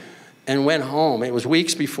laundry, and went home. It was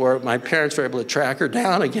weeks before my parents were able to track her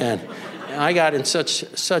down again. And I got in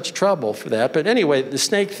such trouble for that. But anyway, the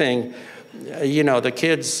snake thing, the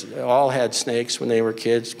kids all had snakes when they were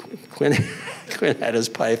kids. Quinn had his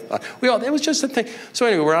python. It was just a thing. So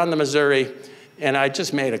anyway, we're on the Missouri, and I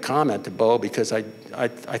just made a comment to Bo because I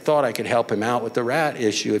thought I could help him out with the rat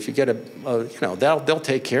issue. If you get they'll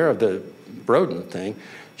take care of the rodent thing.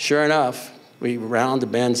 Sure enough, we round the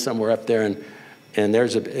bend somewhere up there, and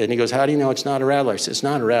he goes, how do you know it's not a rattler? I said, it's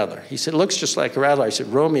not a rattler. He said, it looks just like a rattler. I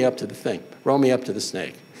said, row me up to the thing. Row me up to the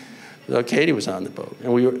snake. So Katie was on the boat,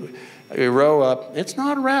 and we row up. It's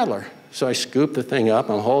not a rattler. So I scoop the thing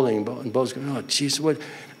up. I'm holding, and Bo's going, oh, geez, what?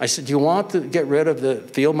 I said, do you want to get rid of the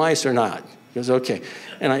field mice or not? He goes, okay.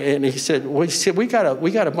 And he said, well, we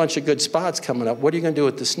got a bunch of good spots coming up. What are you going to do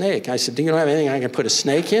with the snake? I said, do you don't have anything I can put a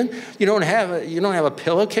snake in? You don't have a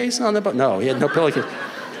pillowcase on the boat? No, he had no pillowcase.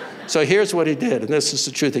 So here's what he did, and this is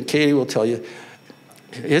the truth, and Katie will tell you.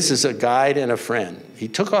 This is a guide and a friend. He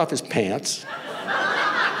took off his pants.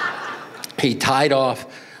 He tied off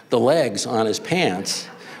the legs on his pants.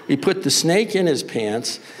 He put the snake in his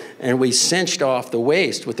pants, and we cinched off the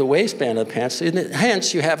waist with the waistband of the pants. And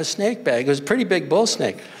hence, you have a snake bag. It was a pretty big bull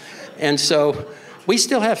snake. And so we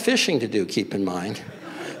still have fishing to do, keep in mind.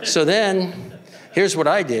 So then, here's what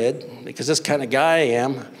I did, because this kind of guy I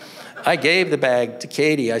am. I gave the bag to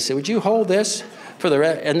Katie. I said, would you hold this for the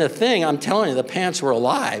rest? And the thing, I'm telling you, the pants were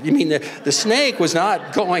alive. You mean, the snake was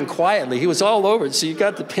not going quietly. He was all over it. So you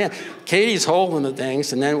got the pants. Katie's holding the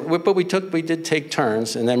things, and then, but we did take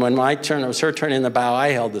turns. And then when my turn, it was her turn in the bow, I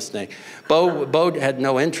held the snake. Bo had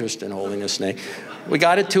no interest in holding the snake. We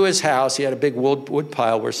got it to his house. He had a big wood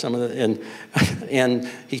pile where some of the, and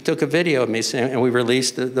he took a video of me saying, and we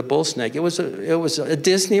released the bull snake. It was a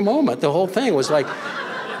Disney moment. The whole thing was like,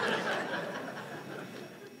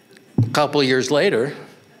 a couple of years later,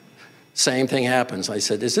 same thing happens. I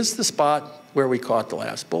said, is this the spot where we caught the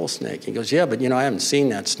last bull snake? He goes, yeah, but I haven't seen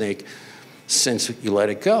that snake since you let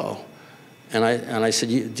it go. And I said,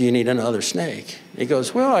 do you need another snake? He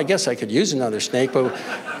goes, well, I guess I could use another snake, but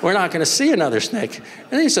we're not going to see another snake.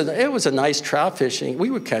 And he said, it was a nice trout fishing. We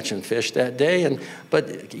were catching fish that day,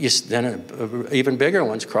 but then even bigger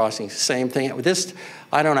ones crossing, same thing. This,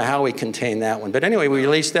 I don't know how we contained that one. But anyway, we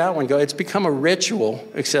released that one. It's become a ritual,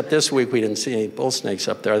 except this week we didn't see any bull snakes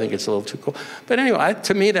up there. I think it's a little too cool. But anyway,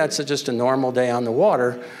 to me, that's just a normal day on the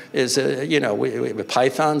water. You know, we have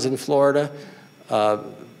pythons in Florida,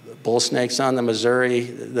 bull snakes on the Missouri.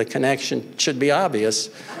 The connection should be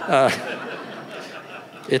obvious.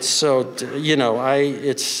 It's so, you know,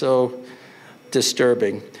 it's so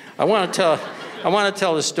disturbing. I want to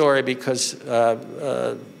tell the story because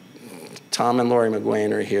Tom and Lori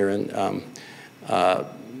McGuane are here, and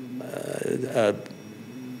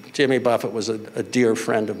Jimmy Buffett was a dear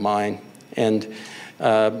friend of mine, and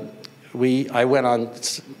I went on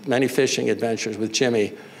many fishing adventures with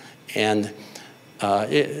Jimmy, and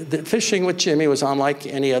the fishing with Jimmy was unlike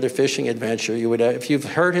any other fishing adventure. You would, if you've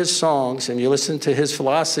heard his songs and you listen to his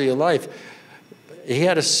philosophy of life, he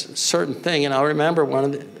had a certain thing. And I remember one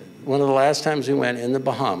of the last times we went in the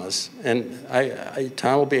Bahamas, and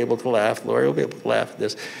Tom will be able to laugh, Lori will be able to laugh at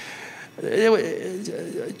this.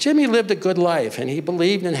 Jimmy lived a good life, and he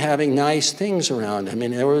believed in having nice things around him. I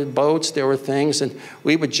mean, there were boats, there were things, and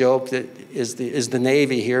we would joke that is the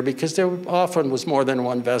Navy here, because there often was more than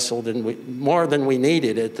one vessel, more than we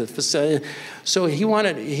needed at the facility. So he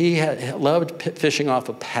loved fishing off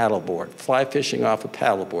a paddleboard, fly fishing off a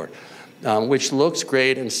paddleboard, which looks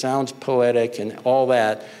great and sounds poetic and all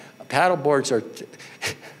that. Paddleboards are...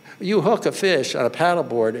 You hook a fish on a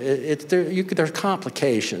paddleboard, there are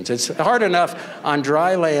complications. It's hard enough on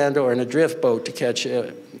dry land or in a drift boat to catch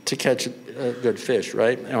a good fish,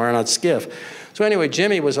 right? Or on a skiff. So anyway,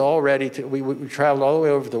 Jimmy was all ready to, we traveled all the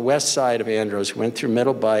way over the west side of Andros, went through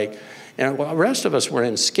Middle Bike, and the rest of us were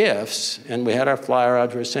in skiffs, and we had our fly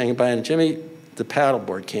rods, we were saying goodbye, and Jimmy, the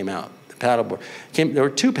paddleboard came out. There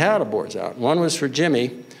were two paddleboards out. One was for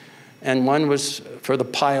Jimmy, and one was for the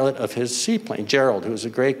pilot of his seaplane, Gerald, who was a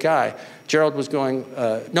great guy. Gerald was going,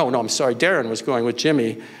 Darren was going with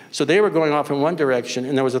Jimmy. So they were going off in one direction,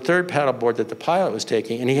 and there was a third paddleboard that the pilot was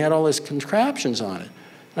taking, and he had all his contraptions on it.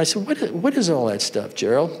 And I said, what is all that stuff,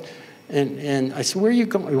 Gerald? And I said, where are you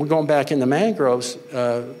going? We're going back in the mangroves,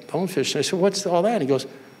 bonefish. And I said, what's all that? And he goes,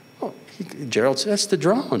 Gerald said, that's the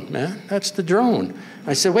drone, man. That's the drone.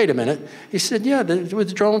 I said, wait a minute. He said, yeah, the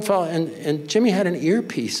drone fell. And Jimmy had an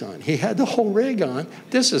earpiece on. He had the whole rig on.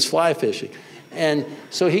 This is fly fishing. And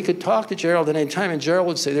so he could talk to Gerald at any time, and Gerald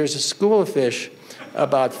would say, there's a school of fish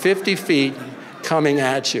about 50 feet coming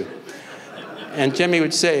at you. And Jimmy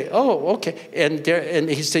would say, oh, okay. And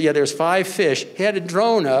he said, yeah, there's 5 fish. He had a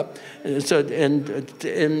drone up. And so, and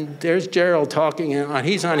there's Gerald talking, and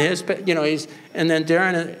he's on his, you know, and then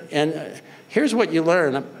Darren, and here's what you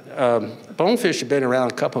learn. Bonefish have been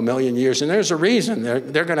around a couple million years, and there's a reason. They're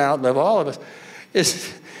going to outlive all of us.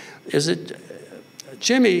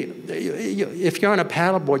 Jimmy, if you're on a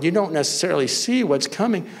paddleboard, you don't necessarily see what's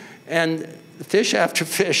coming. And fish after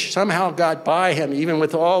fish somehow got by him, even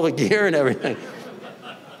with all the gear and everything.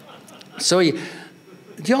 So do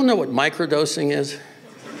y'all know what microdosing is?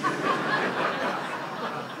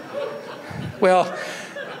 Well,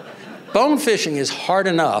 bone fishing is hard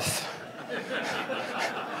enough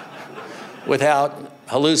without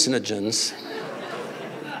hallucinogens.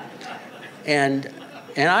 And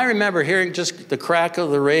I remember hearing just the crack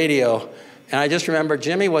of the radio, and I just remember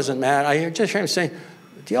Jimmy wasn't mad. I just heard him saying,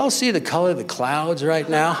 do y'all see the color of the clouds right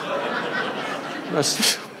now?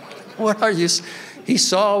 What are you? He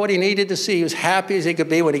saw what he needed to see. He was happy as he could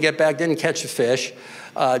be when he got back, didn't catch a fish.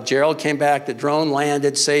 Gerald came back, the drone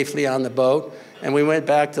landed safely on the boat, and we went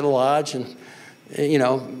back to the lodge and, you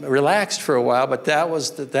know, relaxed for a while, but that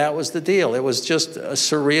was the deal. It was just a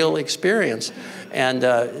surreal experience. And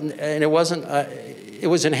it wasn't, it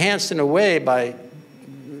was enhanced in a way by,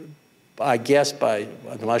 I guess, by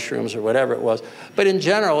the mushrooms or whatever it was. But in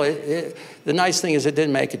general, the nice thing is it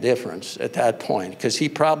didn't make a difference at that point, because he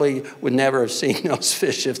probably would never have seen those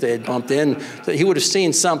fish if they had bumped in. So he would have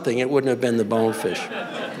seen something. It wouldn't have been the bonefish.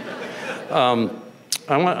 I'm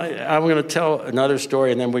going to tell another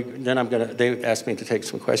story, and then they asked me to take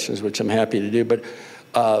some questions, which I'm happy to do. But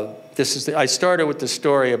I started with the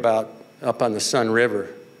story about up on the Sun River,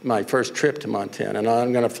 my first trip to Montana, and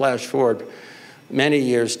I'm going to flash forward many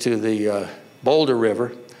years to the Boulder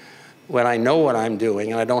River, when I know what I'm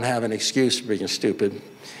doing and I don't have an excuse for being stupid.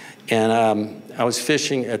 And I was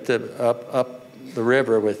fishing at up the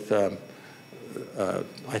river with, I'm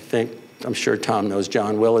sure Tom knows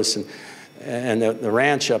John Willis and the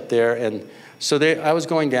ranch up there. And So I was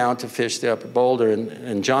going down to fish the upper boulder,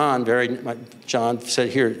 and John said,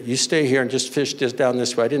 here, you stay here and just fish this down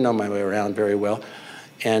this way. I didn't know my way around very well.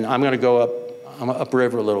 And I'm going to go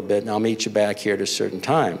upriver a little bit, and I'll meet you back here at a certain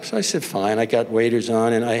time. So I said, fine. I got waders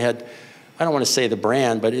on, and I don't want to say the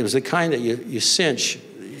brand, but it was the kind that you cinch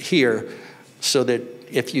here so that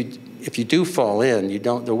if you do fall in,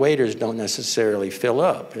 the waders don't necessarily fill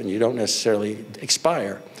up, and you don't necessarily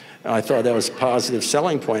expire. And I thought that was a positive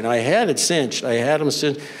selling point. I had it cinched. I had them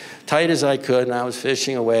cinched tight as I could, and I was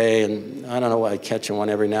fishing away, and I don't know why I'd catch one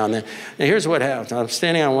every now and then. And here's what happened. I'm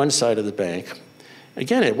standing on one side of the bank.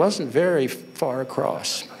 Again, it wasn't very far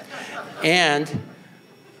across. And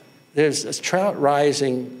there's a trout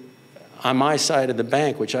rising on my side of the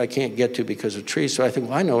bank, which I can't get to because of trees. So I think,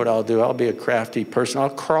 well, I know what I'll do. I'll be a crafty person.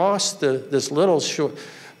 I'll cross this little short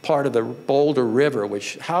part of the Boulder River,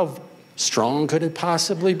 which how strong could it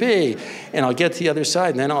possibly be? And I'll get to the other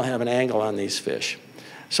side, and then I'll have an angle on these fish.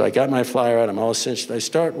 So I got my flyer out. I'm all cinched. I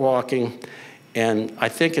start walking, and I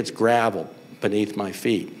think it's gravel beneath my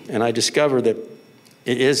feet. And I discover that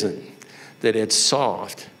it isn't, that it's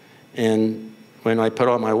soft. And when I put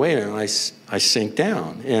on my wader, I sink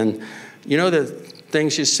down. And you know the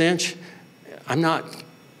things you cinch?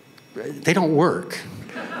 They don't work.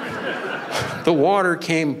 The water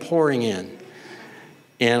came pouring in.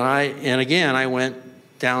 And again, I went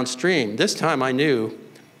downstream. This time I knew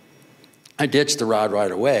I ditched the rod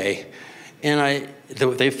right away. And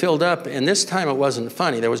they filled up, and this time it wasn't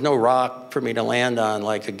funny. There was no rock for me to land on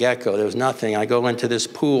like a gecko. There was nothing. I go into this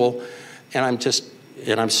pool, and I'm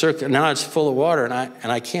circling. Now it's full of water, and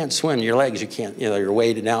I can't swim. Your legs, you can't, you're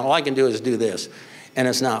weighted down. All I can do is do this, and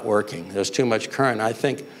it's not working. There's too much current, I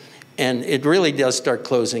think. And it really does start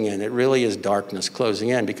closing in. It really is darkness closing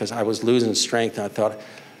in because I was losing strength, and I thought,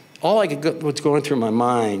 what's going through my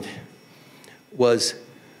mind was,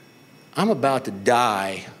 I'm about to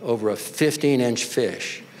die over a 15-inch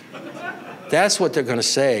fish. That's what they're going to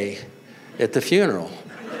say at the funeral.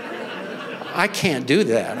 I can't do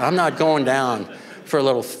that. I'm not going down for a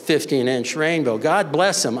little 15-inch rainbow. God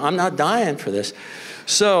bless him. I'm not dying for this.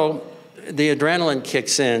 So the adrenaline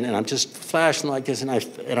kicks in, and I'm just flashing like this, and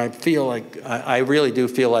I feel like, I really do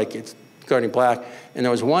feel like it's going black. And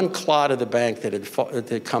there was one clod of the bank that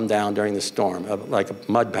had come down during the storm, like a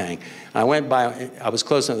mud bank. I went by, I was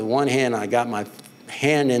close enough with one hand, and I got my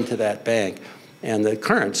hand into that bank, and the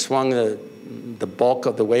current swung the bulk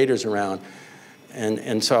of the waders around.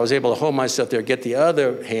 And so I was able to hold myself there, get the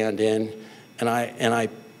other hand in, and I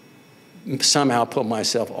somehow pulled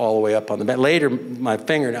myself all the way up on the bank. Later, I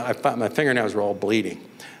thought my fingernails were all bleeding.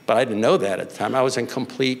 But I didn't know that at the time. I was in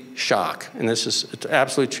complete shock. And it's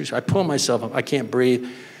absolutely true. I pull myself up. I can't breathe.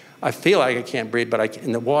 I feel like I can't breathe,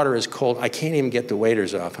 and the water is cold. I can't even get the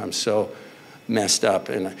waders off. I'm so messed up.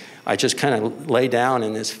 And I just kind of lay down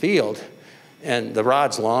in this field, and the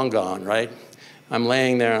rod's long gone, right? I'm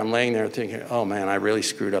laying there thinking, oh man, I really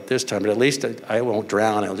screwed up this time, but at least I won't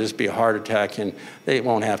drown. It'll just be a heart attack, and I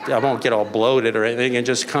won't get all bloated or anything and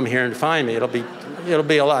just come here and find me. It'll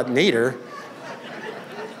be a lot neater.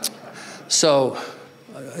 So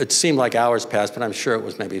it seemed like hours passed, but I'm sure it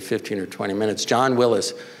was maybe 15 or 20 minutes. John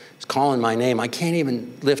Willis is calling my name. I can't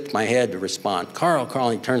even lift my head to respond. Carl,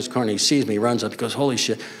 he turns the corner, he sees me, runs up, he goes, holy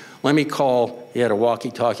shit, let me call, he had a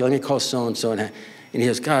walkie-talkie, let me call so-and-so, and he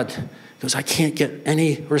goes, God, he goes, I can't get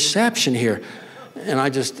any reception here. And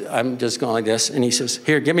I'm just going like this, and he says,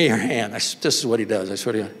 here, give me your hand. This is what he does. I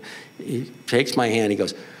swear to God. He takes my hand, he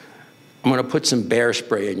goes, I'm gonna put some bear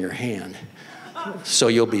spray in your hand, so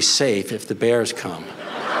you'll be safe if the bears come.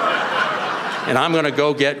 And I'm gonna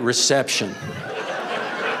go get reception.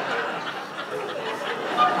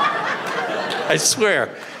 I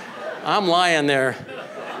swear, I'm lying there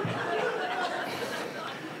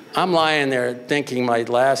thinking my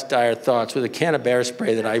last dire thoughts with a can of bear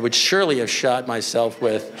spray that I would surely have shot myself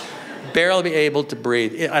with, barely be able to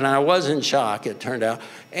breathe. And I was in shock, it turned out.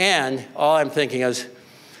 And all I'm thinking is,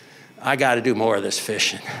 I gotta do more of this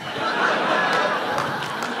fishing.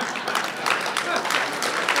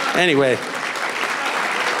 Anyway,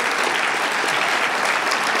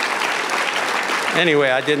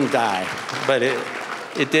 I didn't die, but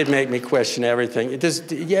it did make me question everything.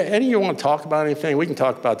 Any of you want to talk about anything? We can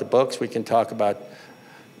talk about the books. We can talk about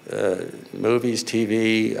movies,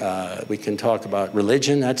 TV. We can talk about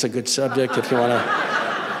religion. That's a good subject if you want to.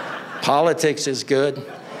 Politics is good.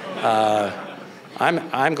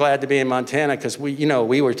 I'm glad to be in Montana because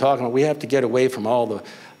we were talking. We have to get away from all the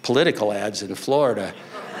political ads in Florida.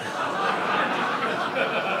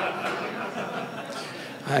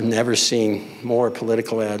 I've never seen more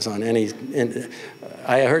political ads on any.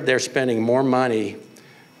 I heard they're spending more money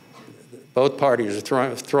both parties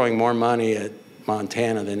are throwing more money at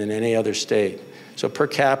Montana than in any other state. So per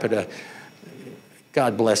capita,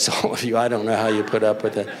 God bless all of you. I don't know how you put up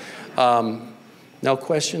with it. No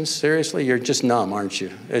questions? Seriously? You're just numb, aren't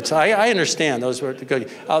you? I understand. Those were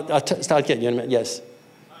good. I'll start getting you in a minute. Yes?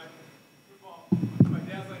 My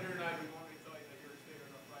dad's not here tonight. We wanted to tell you that you're a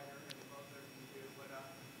favorite fighter and we love everything you do. But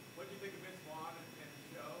what do you think of Vince Vaughn and the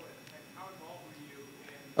show? And how involved were you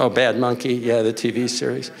in... Oh, Bad Monkey. Yeah, the TV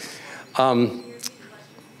series.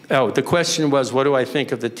 The question was, what do I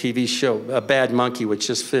think of the TV show, Bad Monkey, which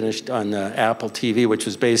just finished on Apple TV, which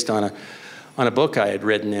was based on a book I had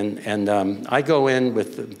written. And I go in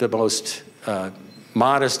with the most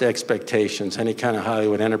modest expectations, any kind of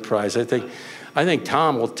Hollywood enterprise. I think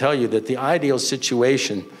Tom will tell you that the ideal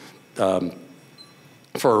situation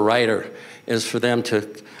for a writer is for them to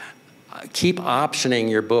keep optioning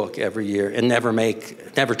your book every year and never try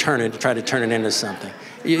to turn it into something.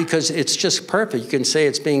 Because it's just perfect. You can say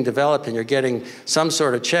it's being developed and you're getting some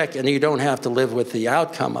sort of check and you don't have to live with the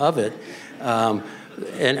outcome of it.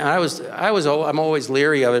 And I'm always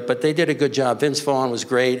leery of it, but they did a good job. Vince Vaughn was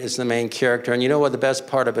great as the main character. And you know what the best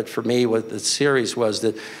part of it for me with the series was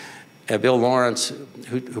that Bill Lawrence,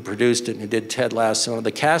 who produced it and who did Ted Lasso,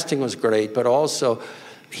 the casting was great, but also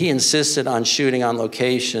he insisted on shooting on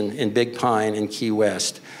location in Big Pine in Key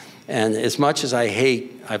West. And as much as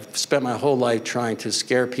I've spent my whole life trying to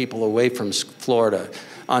scare people away from Florida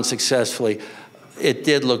unsuccessfully, it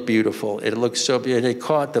did look beautiful. It looked so beautiful. It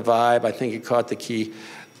caught the vibe. I think it caught the key.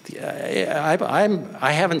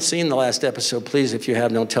 I haven't seen the last episode. Please, if you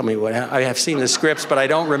have, don't tell me what happened. I have seen the scripts, but I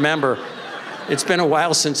don't remember. It's been a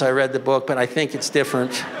while since I read the book, but I think it's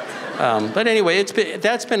different. But anyway,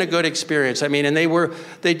 that's been a good experience. I mean, and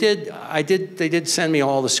they did send me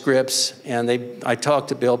all the scripts, and I talked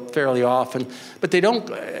to Bill fairly often, but they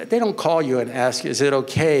don't call you and ask you, is it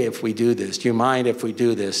okay if we do this? Do you mind if we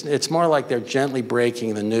do this? It's more like they're gently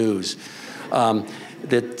breaking the news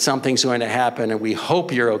that something's going to happen, and we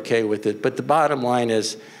hope you're okay with it. But the bottom line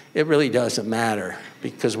is, it really doesn't matter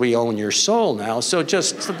because we own your soul now. So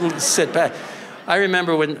just sit back. I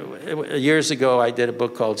remember years ago, I did a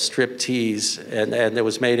book called Striptease, and it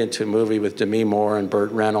was made into a movie with Demi Moore and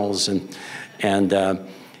Burt Reynolds, and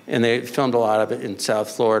they filmed a lot of it in South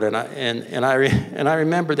Florida. And I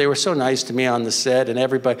remember they were so nice to me on the set, and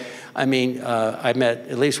everybody. I mean, I met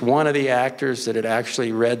at least one of the actors that had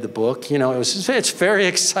actually read the book. You know, it's very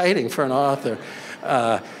exciting for an author.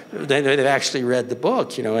 They'd actually read the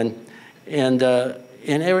book, you know, and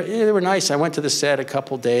they were nice. I went to the set a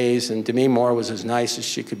couple days, and Demi Moore was as nice as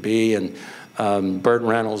she could be, and Burt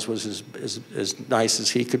Reynolds was as nice as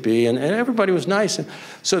he could be, and everybody was nice. And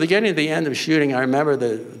so getting to the end of shooting, I remember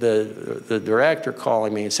the director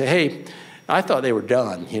calling me and say, "Hey, I thought they were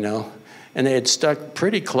done, you know," and they had stuck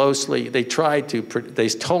pretty closely. They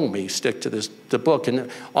told me stick to the book, and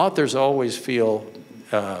authors always feel.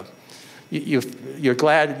 You're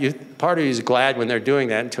glad. Part of you is glad when they're doing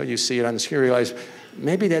that until you see it on the screen. You realize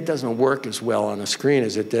maybe that doesn't work as well on the screen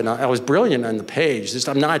as it did. I was brilliant on the page. Just,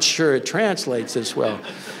 I'm not sure it translates as well.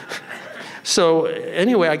 So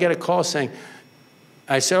anyway, I get a call saying,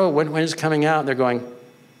 I said, "Oh, when is it coming out?" And they're going,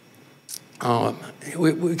 "Oh,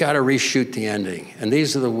 we got to reshoot the ending." And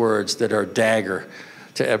these are the words that are a dagger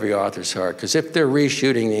to every author's heart, because if they're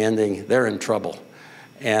reshooting the ending, they're in trouble.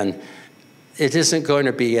 And it isn't going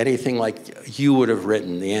to be anything like you would have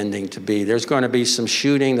written the ending to be. There's going to be some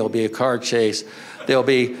shooting. There'll be a car chase.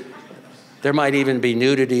 There might even be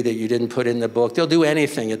nudity that you didn't put in the book. They'll do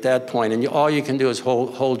anything at that point, and all you can do is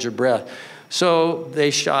hold your breath. So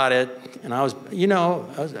they shot it, and I was, you know,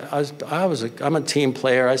 I'm a team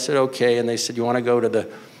player. I said, okay, and they said, "You want to go to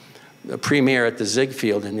the premiere at the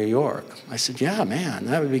Ziegfeld in New York?" I said, "Yeah, man,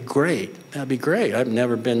 that would be great. That'd be great. I've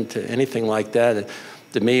never been to anything like that."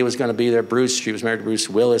 Demi was going to be there. She was married to Bruce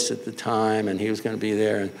Willis at the time, and he was going to be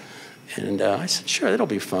there. And I said, "Sure, that'll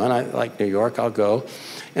be fun. I like New York. I'll go."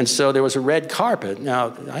 And so there was a red carpet.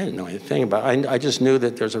 Now, I didn't know anything about it. I just knew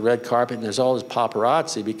that there's a red carpet, and there's all this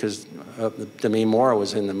paparazzi because Demi Moore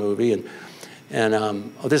was in the movie. And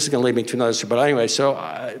this is going to lead me to another story. But anyway, so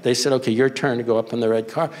they said, "Okay, your turn to go up on the red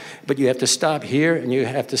carpet. But you have to stop here, and you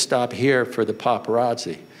have to stop here for the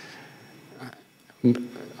paparazzi."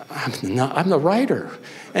 I'm the writer.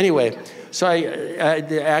 Anyway, so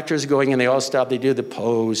the actors going in, they all stop, they do the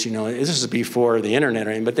pose, you know. This is before the internet or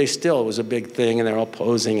anything, but it was a big thing, and they're all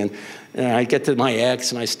posing. And I get to my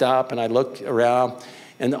ex, and I stop, and I look around,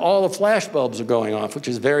 and all the flash bulbs are going off, which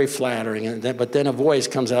is very flattering. But then a voice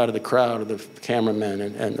comes out of the crowd of the cameramen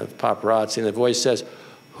and the paparazzi, and the voice says,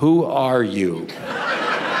 "Who are you?"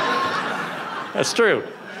 That's true.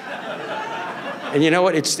 And you know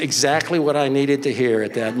what? It's exactly what I needed to hear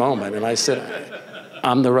at that moment. And I said,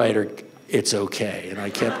 I'm the writer. It's okay. And I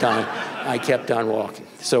kept on walking.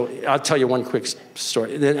 So I'll tell you one quick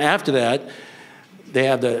story. Then after that, they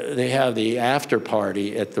have the after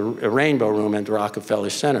party at the Rainbow Room at the Rockefeller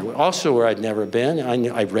Center, also where I'd never been.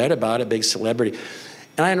 I'd read about it, big celebrity.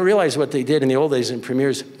 And I didn't realize what they did in the old days in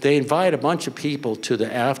premieres. They invite a bunch of people to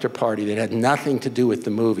the after party that had nothing to do with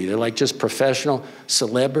the movie. They're like just professional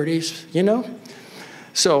celebrities, you know?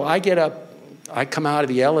 So I get up, I come out of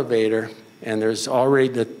the elevator, and there's already,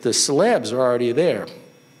 the celebs are already there.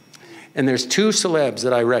 And there's two celebs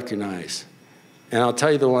that I recognize. And I'll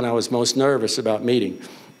tell you the one I was most nervous about meeting.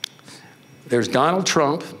 There's Donald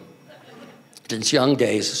Trump, in his young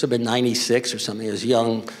days, this would have been 96 or something, his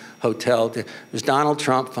young hotel. There's Donald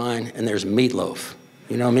Trump, fine, and there's Meatloaf.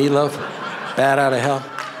 You know Meatloaf? Bat out of hell.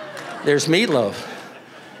 There's Meatloaf.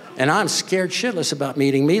 And I'm scared shitless about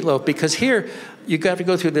meeting Meatloaf because here, you got to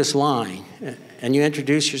go through this line, and you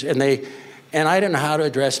introduce yourself, and I didn't know how to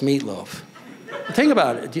address Meatloaf. Think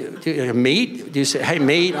about it. Do you meet? Do you say, hey,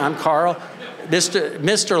 meet, I'm Carl?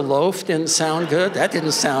 Mr. Loaf didn't sound good. That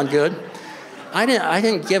didn't sound good. I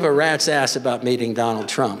didn't give a rat's ass about meeting Donald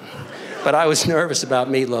Trump, but I was nervous about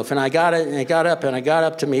Meatloaf. And I got up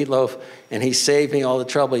to Meatloaf, and he saved me all the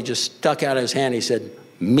trouble. He just stuck out his hand. He said,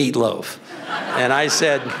 Meatloaf. And I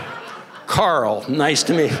said, Carl, nice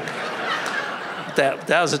to meet you. That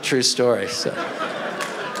was a true story. So.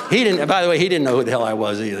 By the way, he didn't know who the hell I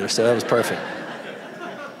was either, so that was perfect.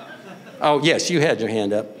 Oh, yes, you had your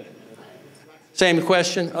hand up. Same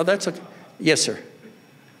question? Oh, that's okay. Yes, sir.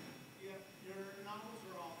 Yeah, your novels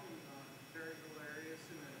are often very hilarious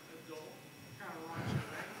in an adult, kind of raunchy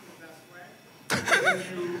way, in the best way.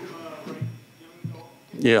 You write young adult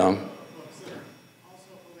Yeah. books that are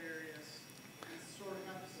also hilarious and sort of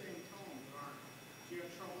have the same tone, but aren't. Do you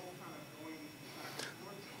have trouble kind of going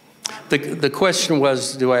back and forth? The question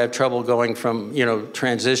was, do I have trouble going from,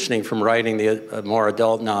 transitioning from writing the more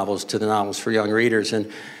adult novels to the novels for young readers? And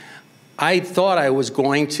I thought I was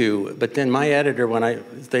going to, but then my editor,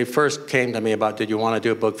 they first came to me about, did you want to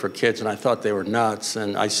do a book for kids? And I thought they were nuts.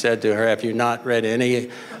 And I said to her, have you not read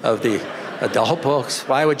any of the adult books?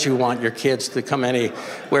 Why would you want your kids to come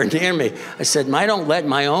anywhere near me? I said, I don't let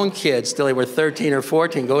my own kids, till they were 13 or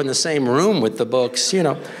 14, go in the same room with the books,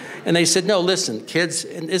 And they said, no, listen, kids,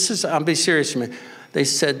 and I'll be serious for a minute. They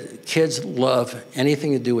said kids love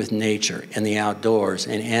anything to do with nature and the outdoors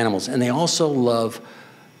and animals. And they also love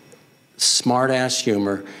smart-ass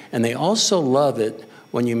humor. And they also love it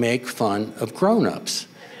when you make fun of grown-ups.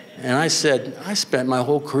 And I said, I spent my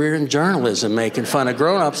whole career in journalism making fun of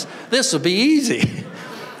grown-ups. This will be easy.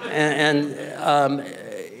 and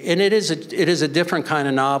it is a different kind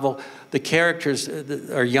of novel. The characters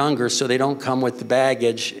are younger, so they don't come with the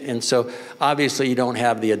baggage. And so obviously you don't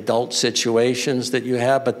have the adult situations that you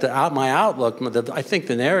have. But my outlook, I think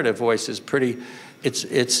the narrative voice is pretty,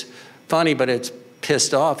 it's funny, but it's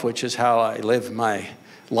pissed off, which is how I live my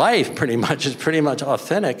life pretty much. It's pretty much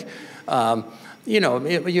authentic.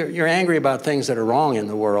 You're angry about things that are wrong in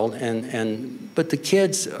the world, but the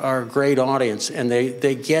kids are a great audience, and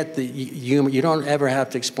they get the humor. You don't ever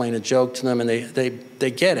have to explain a joke to them, and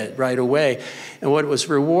they get it right away. And what was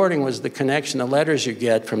rewarding was the connection, the letters you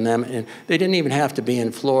get from them, and they didn't even have to be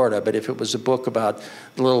in Florida, but if it was a book about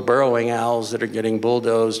the little burrowing owls that are getting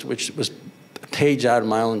bulldozed, which was a page out of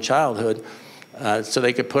my own childhood, so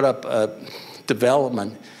they could put up a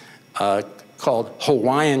development called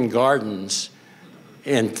Hawaiian Gardens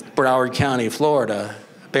in Broward County, Florida,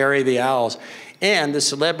 bury the owls. And the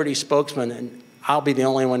celebrity spokesman, and I'll be the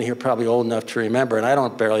only one here probably old enough to remember, and I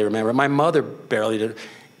don't barely remember. My mother barely did.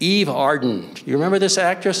 Eve Arden. You remember this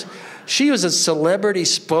actress? She was a celebrity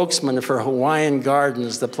spokesman for Hawaiian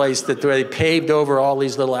Gardens, the place that they paved over all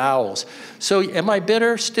these little owls. So am I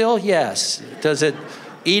bitter still? Yes. Does it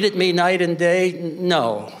eat at me night and day?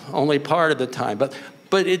 No, only part of the time. But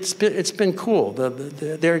it's been cool.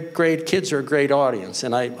 They're great. Kids are a great audience,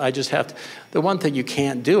 and I just have to. The one thing you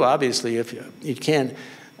can't do, obviously, if you can't,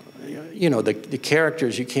 the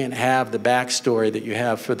characters, you can't have the backstory that you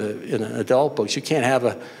have in adult books. You can't have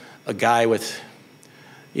a guy with,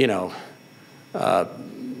 4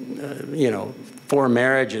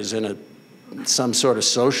 marriages and some sort of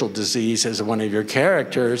social disease as one of your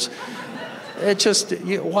characters.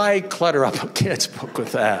 Why clutter up a kid's book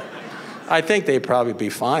with that? I think they'd probably be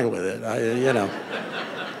fine with it,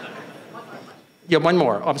 Yeah, one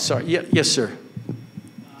more. I'm sorry. Yeah, yes, sir. As a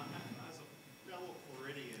fellow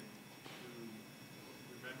Floridian who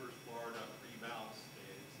remembers Florida pre-Mouse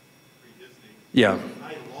days, pre-Disney, Yeah.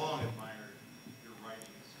 I long admired your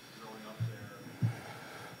writings growing up there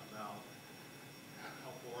about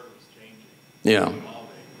Yeah. evolving.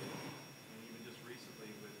 And even just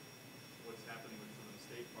recently with what's happening with some of the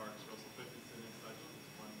state parks, Russell Dickinson and such,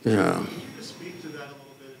 is one. Yeah. Can you speak to that a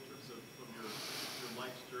little bit in terms of from your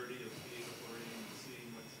life's journey of being a Floridian and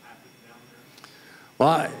seeing what's happened down there?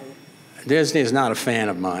 Well, Disney is not a fan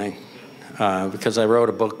of mine because I wrote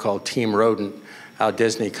a book called Team Rodent, How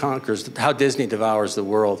Disney Devours the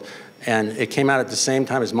World. And it came out at the same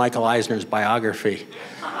time as Michael Eisner's biography.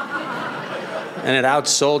 And it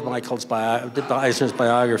outsold Eisner's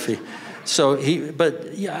biography. So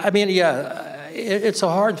it's a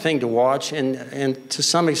hard thing to watch. And to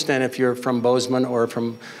some extent, if you're from Bozeman or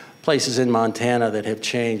from places in Montana that have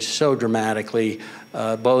changed so dramatically,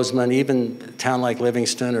 Bozeman, even a town like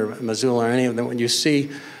Livingston or Missoula or any of them,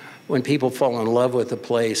 when people fall in love with a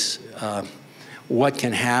place, what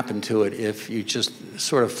can happen to it if you just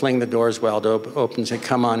sort of fling the doors wide open and say,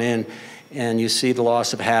 come on in, and you see the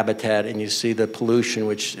loss of habitat and you see the pollution,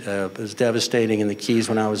 which was devastating in the Keys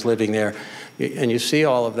when I was living there, and you see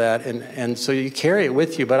all of that, and so you carry it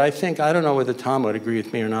with you. But I don't know whether Tom would agree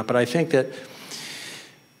with me or not, but I think that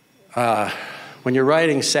when you're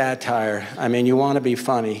writing satire, I mean, you want to be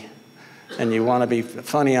funny, and you want to be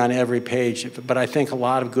funny on every page, but I think a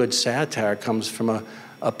lot of good satire comes from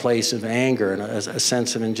a place of anger and a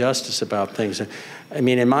sense of injustice about things. I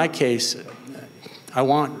mean, in my case, I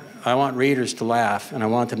want readers to laugh, and I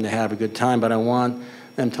want them to have a good time, but I want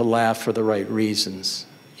them to laugh for the right reasons.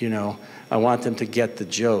 You know, I want them to get the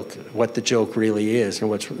joke, what the joke really is,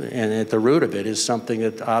 and at the root of it is something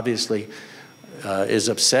that obviously is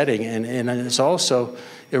upsetting, and it's also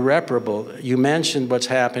irreparable. You mentioned what's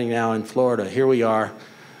happening now in Florida. Here we are.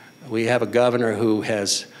 We have a governor who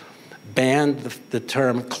has banned the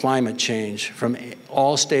term climate change from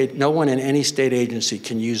all state. No one in any state agency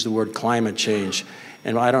can use the word climate change.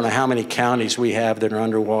 And I don't know how many counties we have that are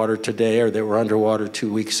underwater today or that were underwater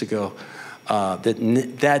 2 weeks ago. That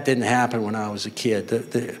didn't happen when I was a kid.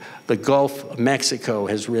 The Gulf of Mexico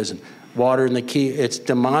has risen. Water in the Key, it's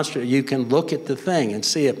demonstrative. You can look at the thing and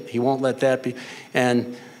see it. He won't let that be.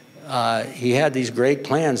 And he had these great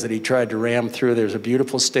plans that he tried to ram through. There's a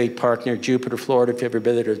beautiful state park near Jupiter, Florida, if you ever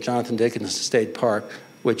visited Jonathan Dickinson State Park,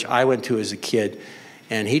 which I went to as a kid.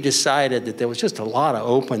 And he decided that there was just a lot of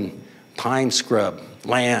open pine scrub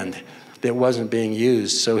land that wasn't being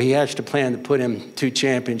used. So he hatched a plan to put in 2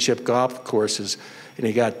 championship golf courses. And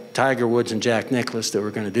he got Tiger Woods and Jack Nicklaus that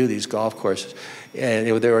were going to do these golf courses. And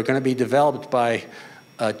they were going to be developed by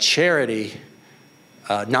a charity,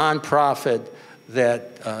 a nonprofit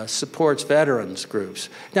that supports veterans groups.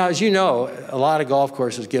 Now, as you know, a lot of golf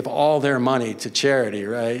courses give all their money to charity,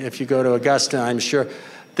 right? If you go to Augusta, I'm sure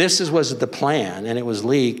was the plan, and it was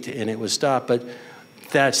leaked and it was stopped, but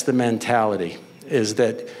that's the mentality, is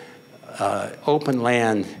that open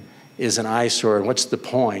land is an eyesore, and what's the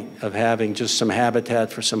point of having just some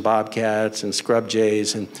habitat for some bobcats and scrub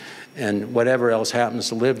jays and whatever else happens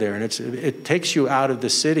to live there? And it takes you out of the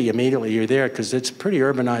city immediately you're there, because it's a pretty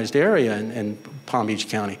urbanized area in Palm Beach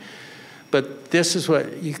County. But this is what,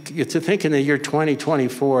 to think in the year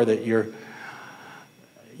 2024 that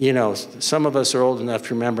you know, some of us are old enough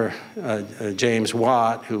to remember James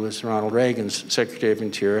Watt, who was Ronald Reagan's Secretary of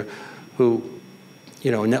Interior, who, you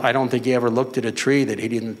know, I don't think he ever looked at a tree that he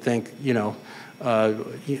didn't think,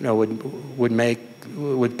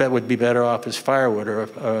 would be better off as firewood or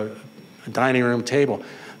a dining room table.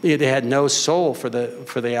 They had no soul for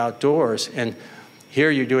the outdoors, and here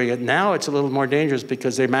you're doing it. Now it's a little more dangerous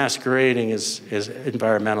because they're masquerading as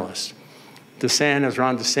environmentalists.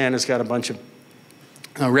 Ron DeSantis got a bunch of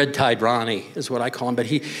Red Tide Ronnie is what I call him, but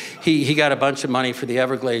he got a bunch of money for the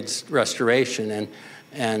Everglades restoration,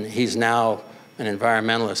 and he's now an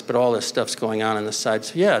environmentalist, but all this stuff's going on the side.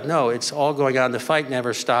 So yeah, no, it's all going on. The fight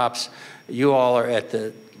never stops. You all are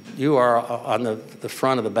on the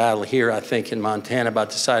front of the battle here, I think, in Montana, about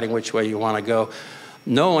deciding which way you want to go.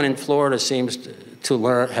 No one in Florida seems to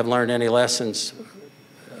have learned any lessons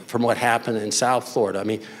from what happened in South Florida. I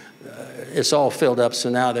mean, it's all filled up, so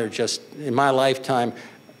now they're just, in my lifetime,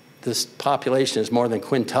 this population is more than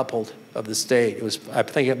quintupled of the state. It was, I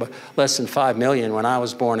think, less than 5 million when I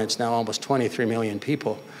was born. It's now almost 23 million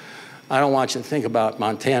people. I don't want you to think about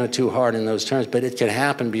Montana too hard in those terms, but it can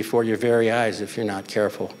happen before your very eyes if you're not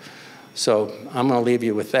careful. So I'm going to leave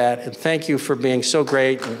you with that. And thank you for being so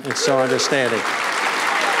great and so understanding.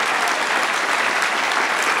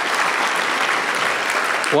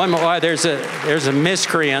 One more. There's a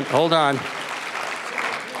miscreant. Hold on.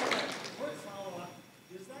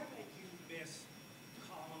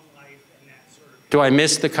 Do I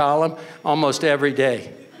miss the column? Almost every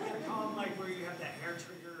day. That column, like where you have that hair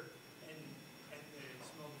trigger and the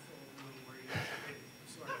smoke-filled room where you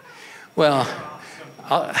sort of... Well,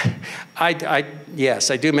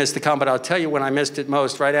 yes, I do miss the column, but I'll tell you when I missed it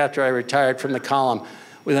most, right after I retired from the column,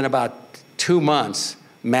 within about 2 months,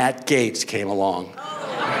 Matt Gaetz came along.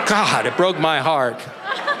 God, it broke my heart.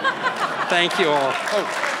 Thank you all.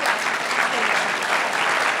 Oh.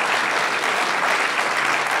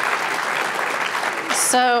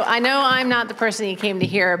 So I know I'm not the person you came to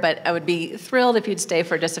hear, but I would be thrilled if you'd stay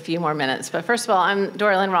for just a few more minutes. But first of all, I'm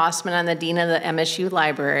Dorlyn Rossman. I'm the Dean of the MSU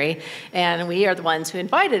Library, and we are the ones who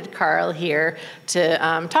invited Carl here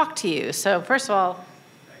to talk to you. So first of all,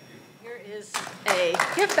 here is a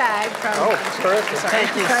gift bag from... Oh, perfect.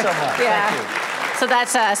 Thank you so much. Yeah. Thank you. So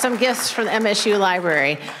that's some gifts from the MSU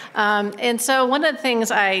Library. And so one of the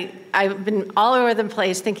things I've been all over the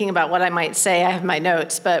place thinking about what I might say. I have my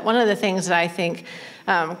notes, but one of the things that I think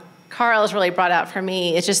Carl has really brought out for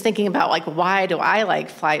me is just thinking about, like, why do I like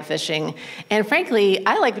fly fishing? And frankly,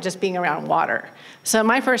 I like just being around water. So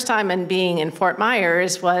my first time in being in Fort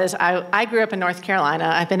Myers was, I grew up in North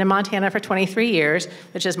Carolina. I've been in Montana for 23 years,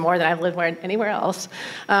 which is more than I've lived anywhere else.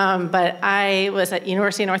 But I was at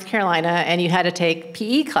University of North Carolina, and you had to take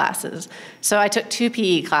PE classes. So I took 2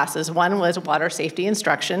 PE classes. One was water safety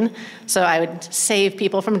instruction, so I would save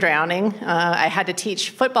people from drowning. I had to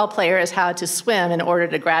teach football players how to swim in order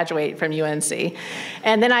to graduate from UNC.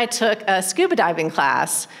 And then I took a scuba diving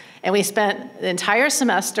class. And we spent the entire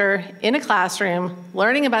semester in a classroom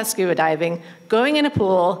learning about scuba diving, going in a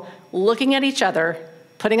pool, looking at each other,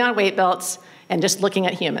 putting on weight belts, and just looking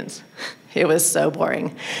at humans. It was so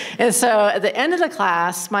boring. And so at the end of the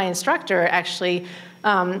class, my instructor actually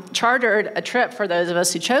chartered a trip for those of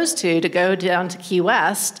us who chose to go down to Key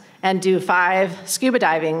West and do 5 scuba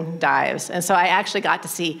diving dives. And so I actually got to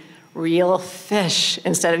see real fish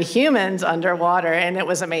instead of humans underwater, and it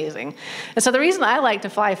was amazing. And so the reason I like to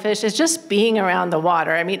fly fish is just being around the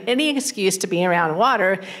water. I mean, any excuse to be around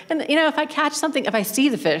water, and you know, if I catch something, if I see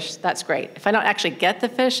the fish, that's great. If I don't actually get the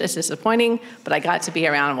fish, it's disappointing, but I got to be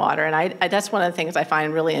around water, and I that's one of the things I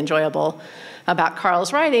find really enjoyable about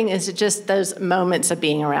Carl's writing, is just those moments of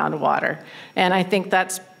being around water. And I think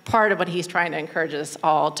that's part of what he's trying to encourage us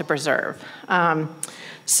all to preserve.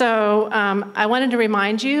 So I wanted to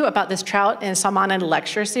remind you about this Trout and Salmonid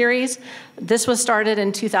lecture series. This was started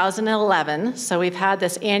in 2011, so we've had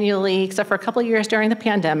this annually, except for a couple of years during the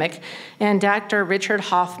pandemic. And Dr. Richard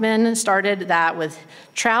Hoffman started that with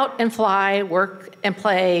trout and fly, work and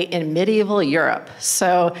play in medieval Europe.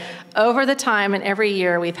 So over the time and every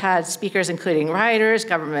year, we've had speakers including writers,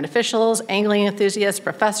 government officials, angling enthusiasts,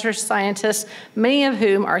 professors, scientists, many of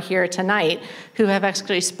whom are here tonight, who have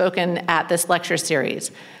actually spoken at this lecture series.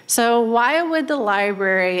 So why would the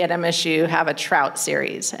library at MSU have a trout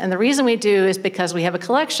series? And the reason we do is because we have a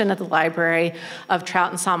collection at the library of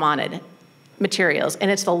trout and salmonid materials,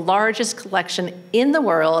 and it's the largest collection in the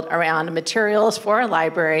world around materials for a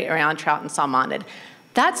library around trout and salmonid.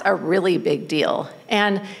 That's a really big deal.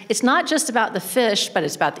 And it's not just about the fish, but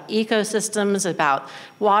it's about the ecosystems, about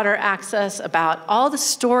water access, about all the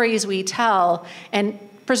stories we tell, and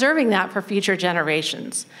preserving that for future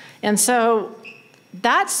generations. And so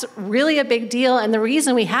that's really a big deal, and the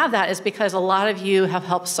reason we have that is because a lot of you have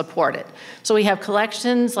helped support it. So we have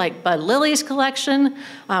collections like Bud Lilly's collection.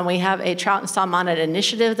 We have a Trout and Salmonid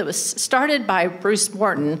initiative that was started by Bruce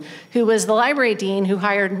Morton, who was the library dean who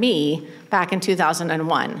hired me back in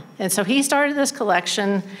 2001. And so he started this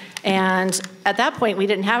collection, and at that point we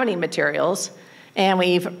didn't have any materials. And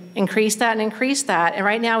we've increased that, and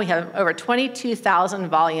right now we have over 22,000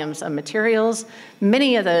 volumes of materials,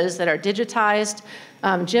 many of those that are digitized.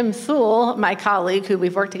 Jim Thule, my colleague, who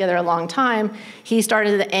we've worked together a long time, he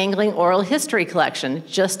started the Angling Oral History Collection.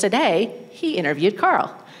 Just today, he interviewed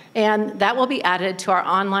Carl. And that will be added to our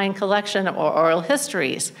online collection of oral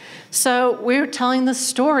histories. So we're telling the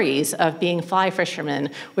stories of being fly fishermen.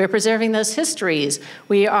 We're preserving those histories.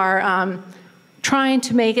 We are trying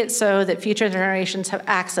to make it so that future generations have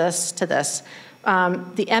access to this.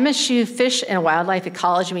 The MSU Fish and Wildlife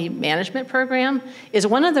Ecology Management Program is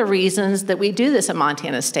one of the reasons that we do this at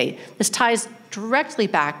Montana State. This ties directly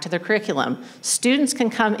back to the curriculum. Students can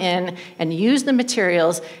come in and use the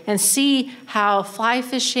materials and see how fly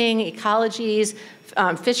fishing, ecologies,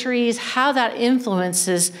 fisheries, how that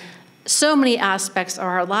influences so many aspects of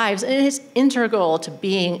our lives, and it's integral to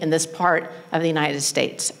being in this part of the United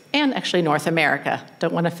States and actually North America.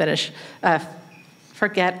 Don't want to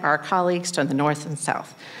forget our colleagues to the north and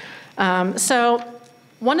south. So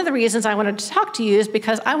one of the reasons I wanted to talk to you is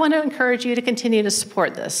because I want to encourage you to continue to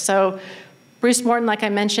support this. So Bruce Morton, like I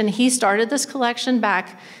mentioned, he started this collection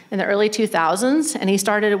back in the early 2000s, and he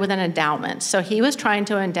started it with an endowment. So he was trying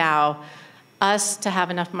to endow us to have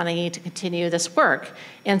enough money to continue this work.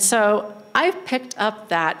 And so I've picked up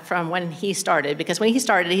that from when he started, because when he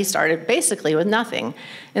started basically with nothing.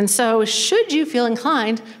 And so should you feel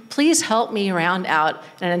inclined, please help me round out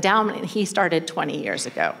an endowment he started 20 years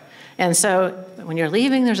ago. And so when you're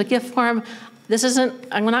leaving, there's a gift form. This isn't,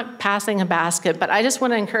 I'm not passing a basket, but I just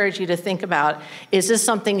want to encourage you to think about, is this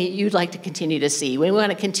something that you'd like to continue to see? We want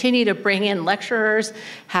to continue to bring in lecturers,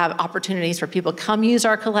 have opportunities for people to come use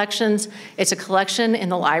our collections. It's a collection in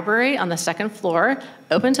the library on the second floor,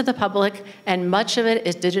 open to the public, and much of it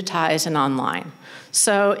is digitized and online.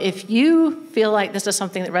 So if you feel like this is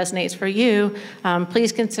something that resonates for you,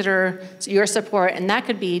 please consider your support, and that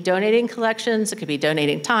could be donating collections, it could be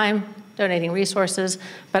donating time, donating resources,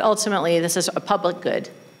 but ultimately this is a public good.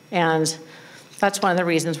 And that's one of the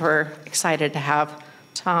reasons we're excited to have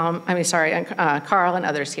Carl and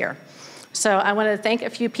others here. So I want to thank a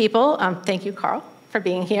few people. Thank you, Carl, for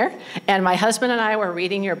being here. And my husband and I were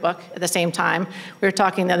reading your book at the same time. We were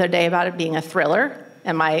talking the other day about it being a thriller.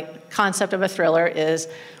 And my concept of a thriller is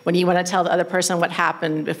when you want to tell the other person what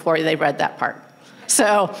happened before they read that part.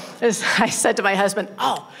 So I said to my husband,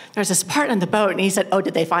 oh, there's this part on the boat. And he said, oh,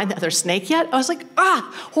 did they find the other snake yet? I was like,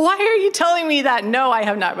 why are you telling me that? No, I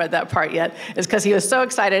have not read that part yet. It's because he was so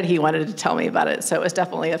excited he wanted to tell me about it. So it was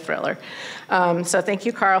definitely a thriller. So thank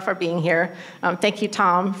you, Carl, for being here. Thank you,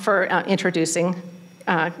 Tom, for introducing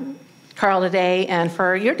Carl today and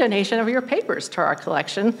for your donation of your papers to our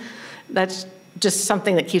collection. That's just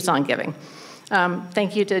something that keeps on giving.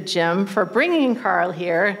 Thank you to Jim for bringing Carl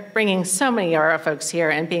here, bringing so many of our folks here,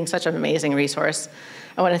 and being such an amazing resource.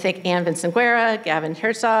 I want to thank Ann Vincent-Guerra, Gavin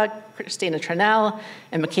Herzog, Christina Tranell,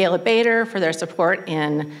 and Michaela Bader for their support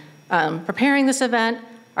in preparing this event.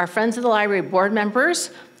 Our Friends of the Library board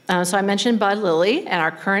members. So I mentioned Bud Lilly, and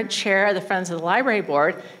our current chair of the Friends of the Library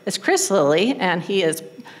board is Chris Lilly, and he is,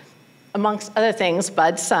 amongst other things,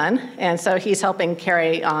 Bud's son, and so he's helping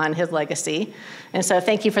carry on his legacy. And so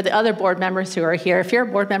thank you for the other board members who are here. If you're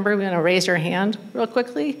a board member, we're going to raise your hand real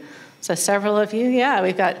quickly. So several of you, yeah,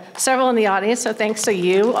 we've got several in the audience, so thanks to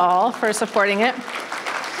you all for supporting it.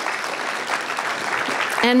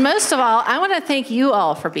 And most of all, I want to thank you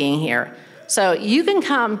all for being here. So you can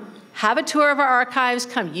come have a tour of our archives,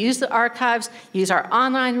 come use the archives, use our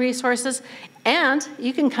online resources, and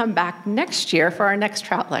you can come back next year for our next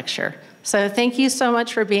Trout lecture. So thank you so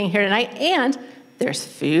much for being here tonight. And there's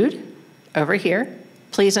food over here.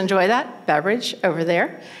 Please enjoy that beverage over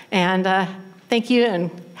there. And thank you and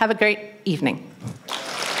have a great evening.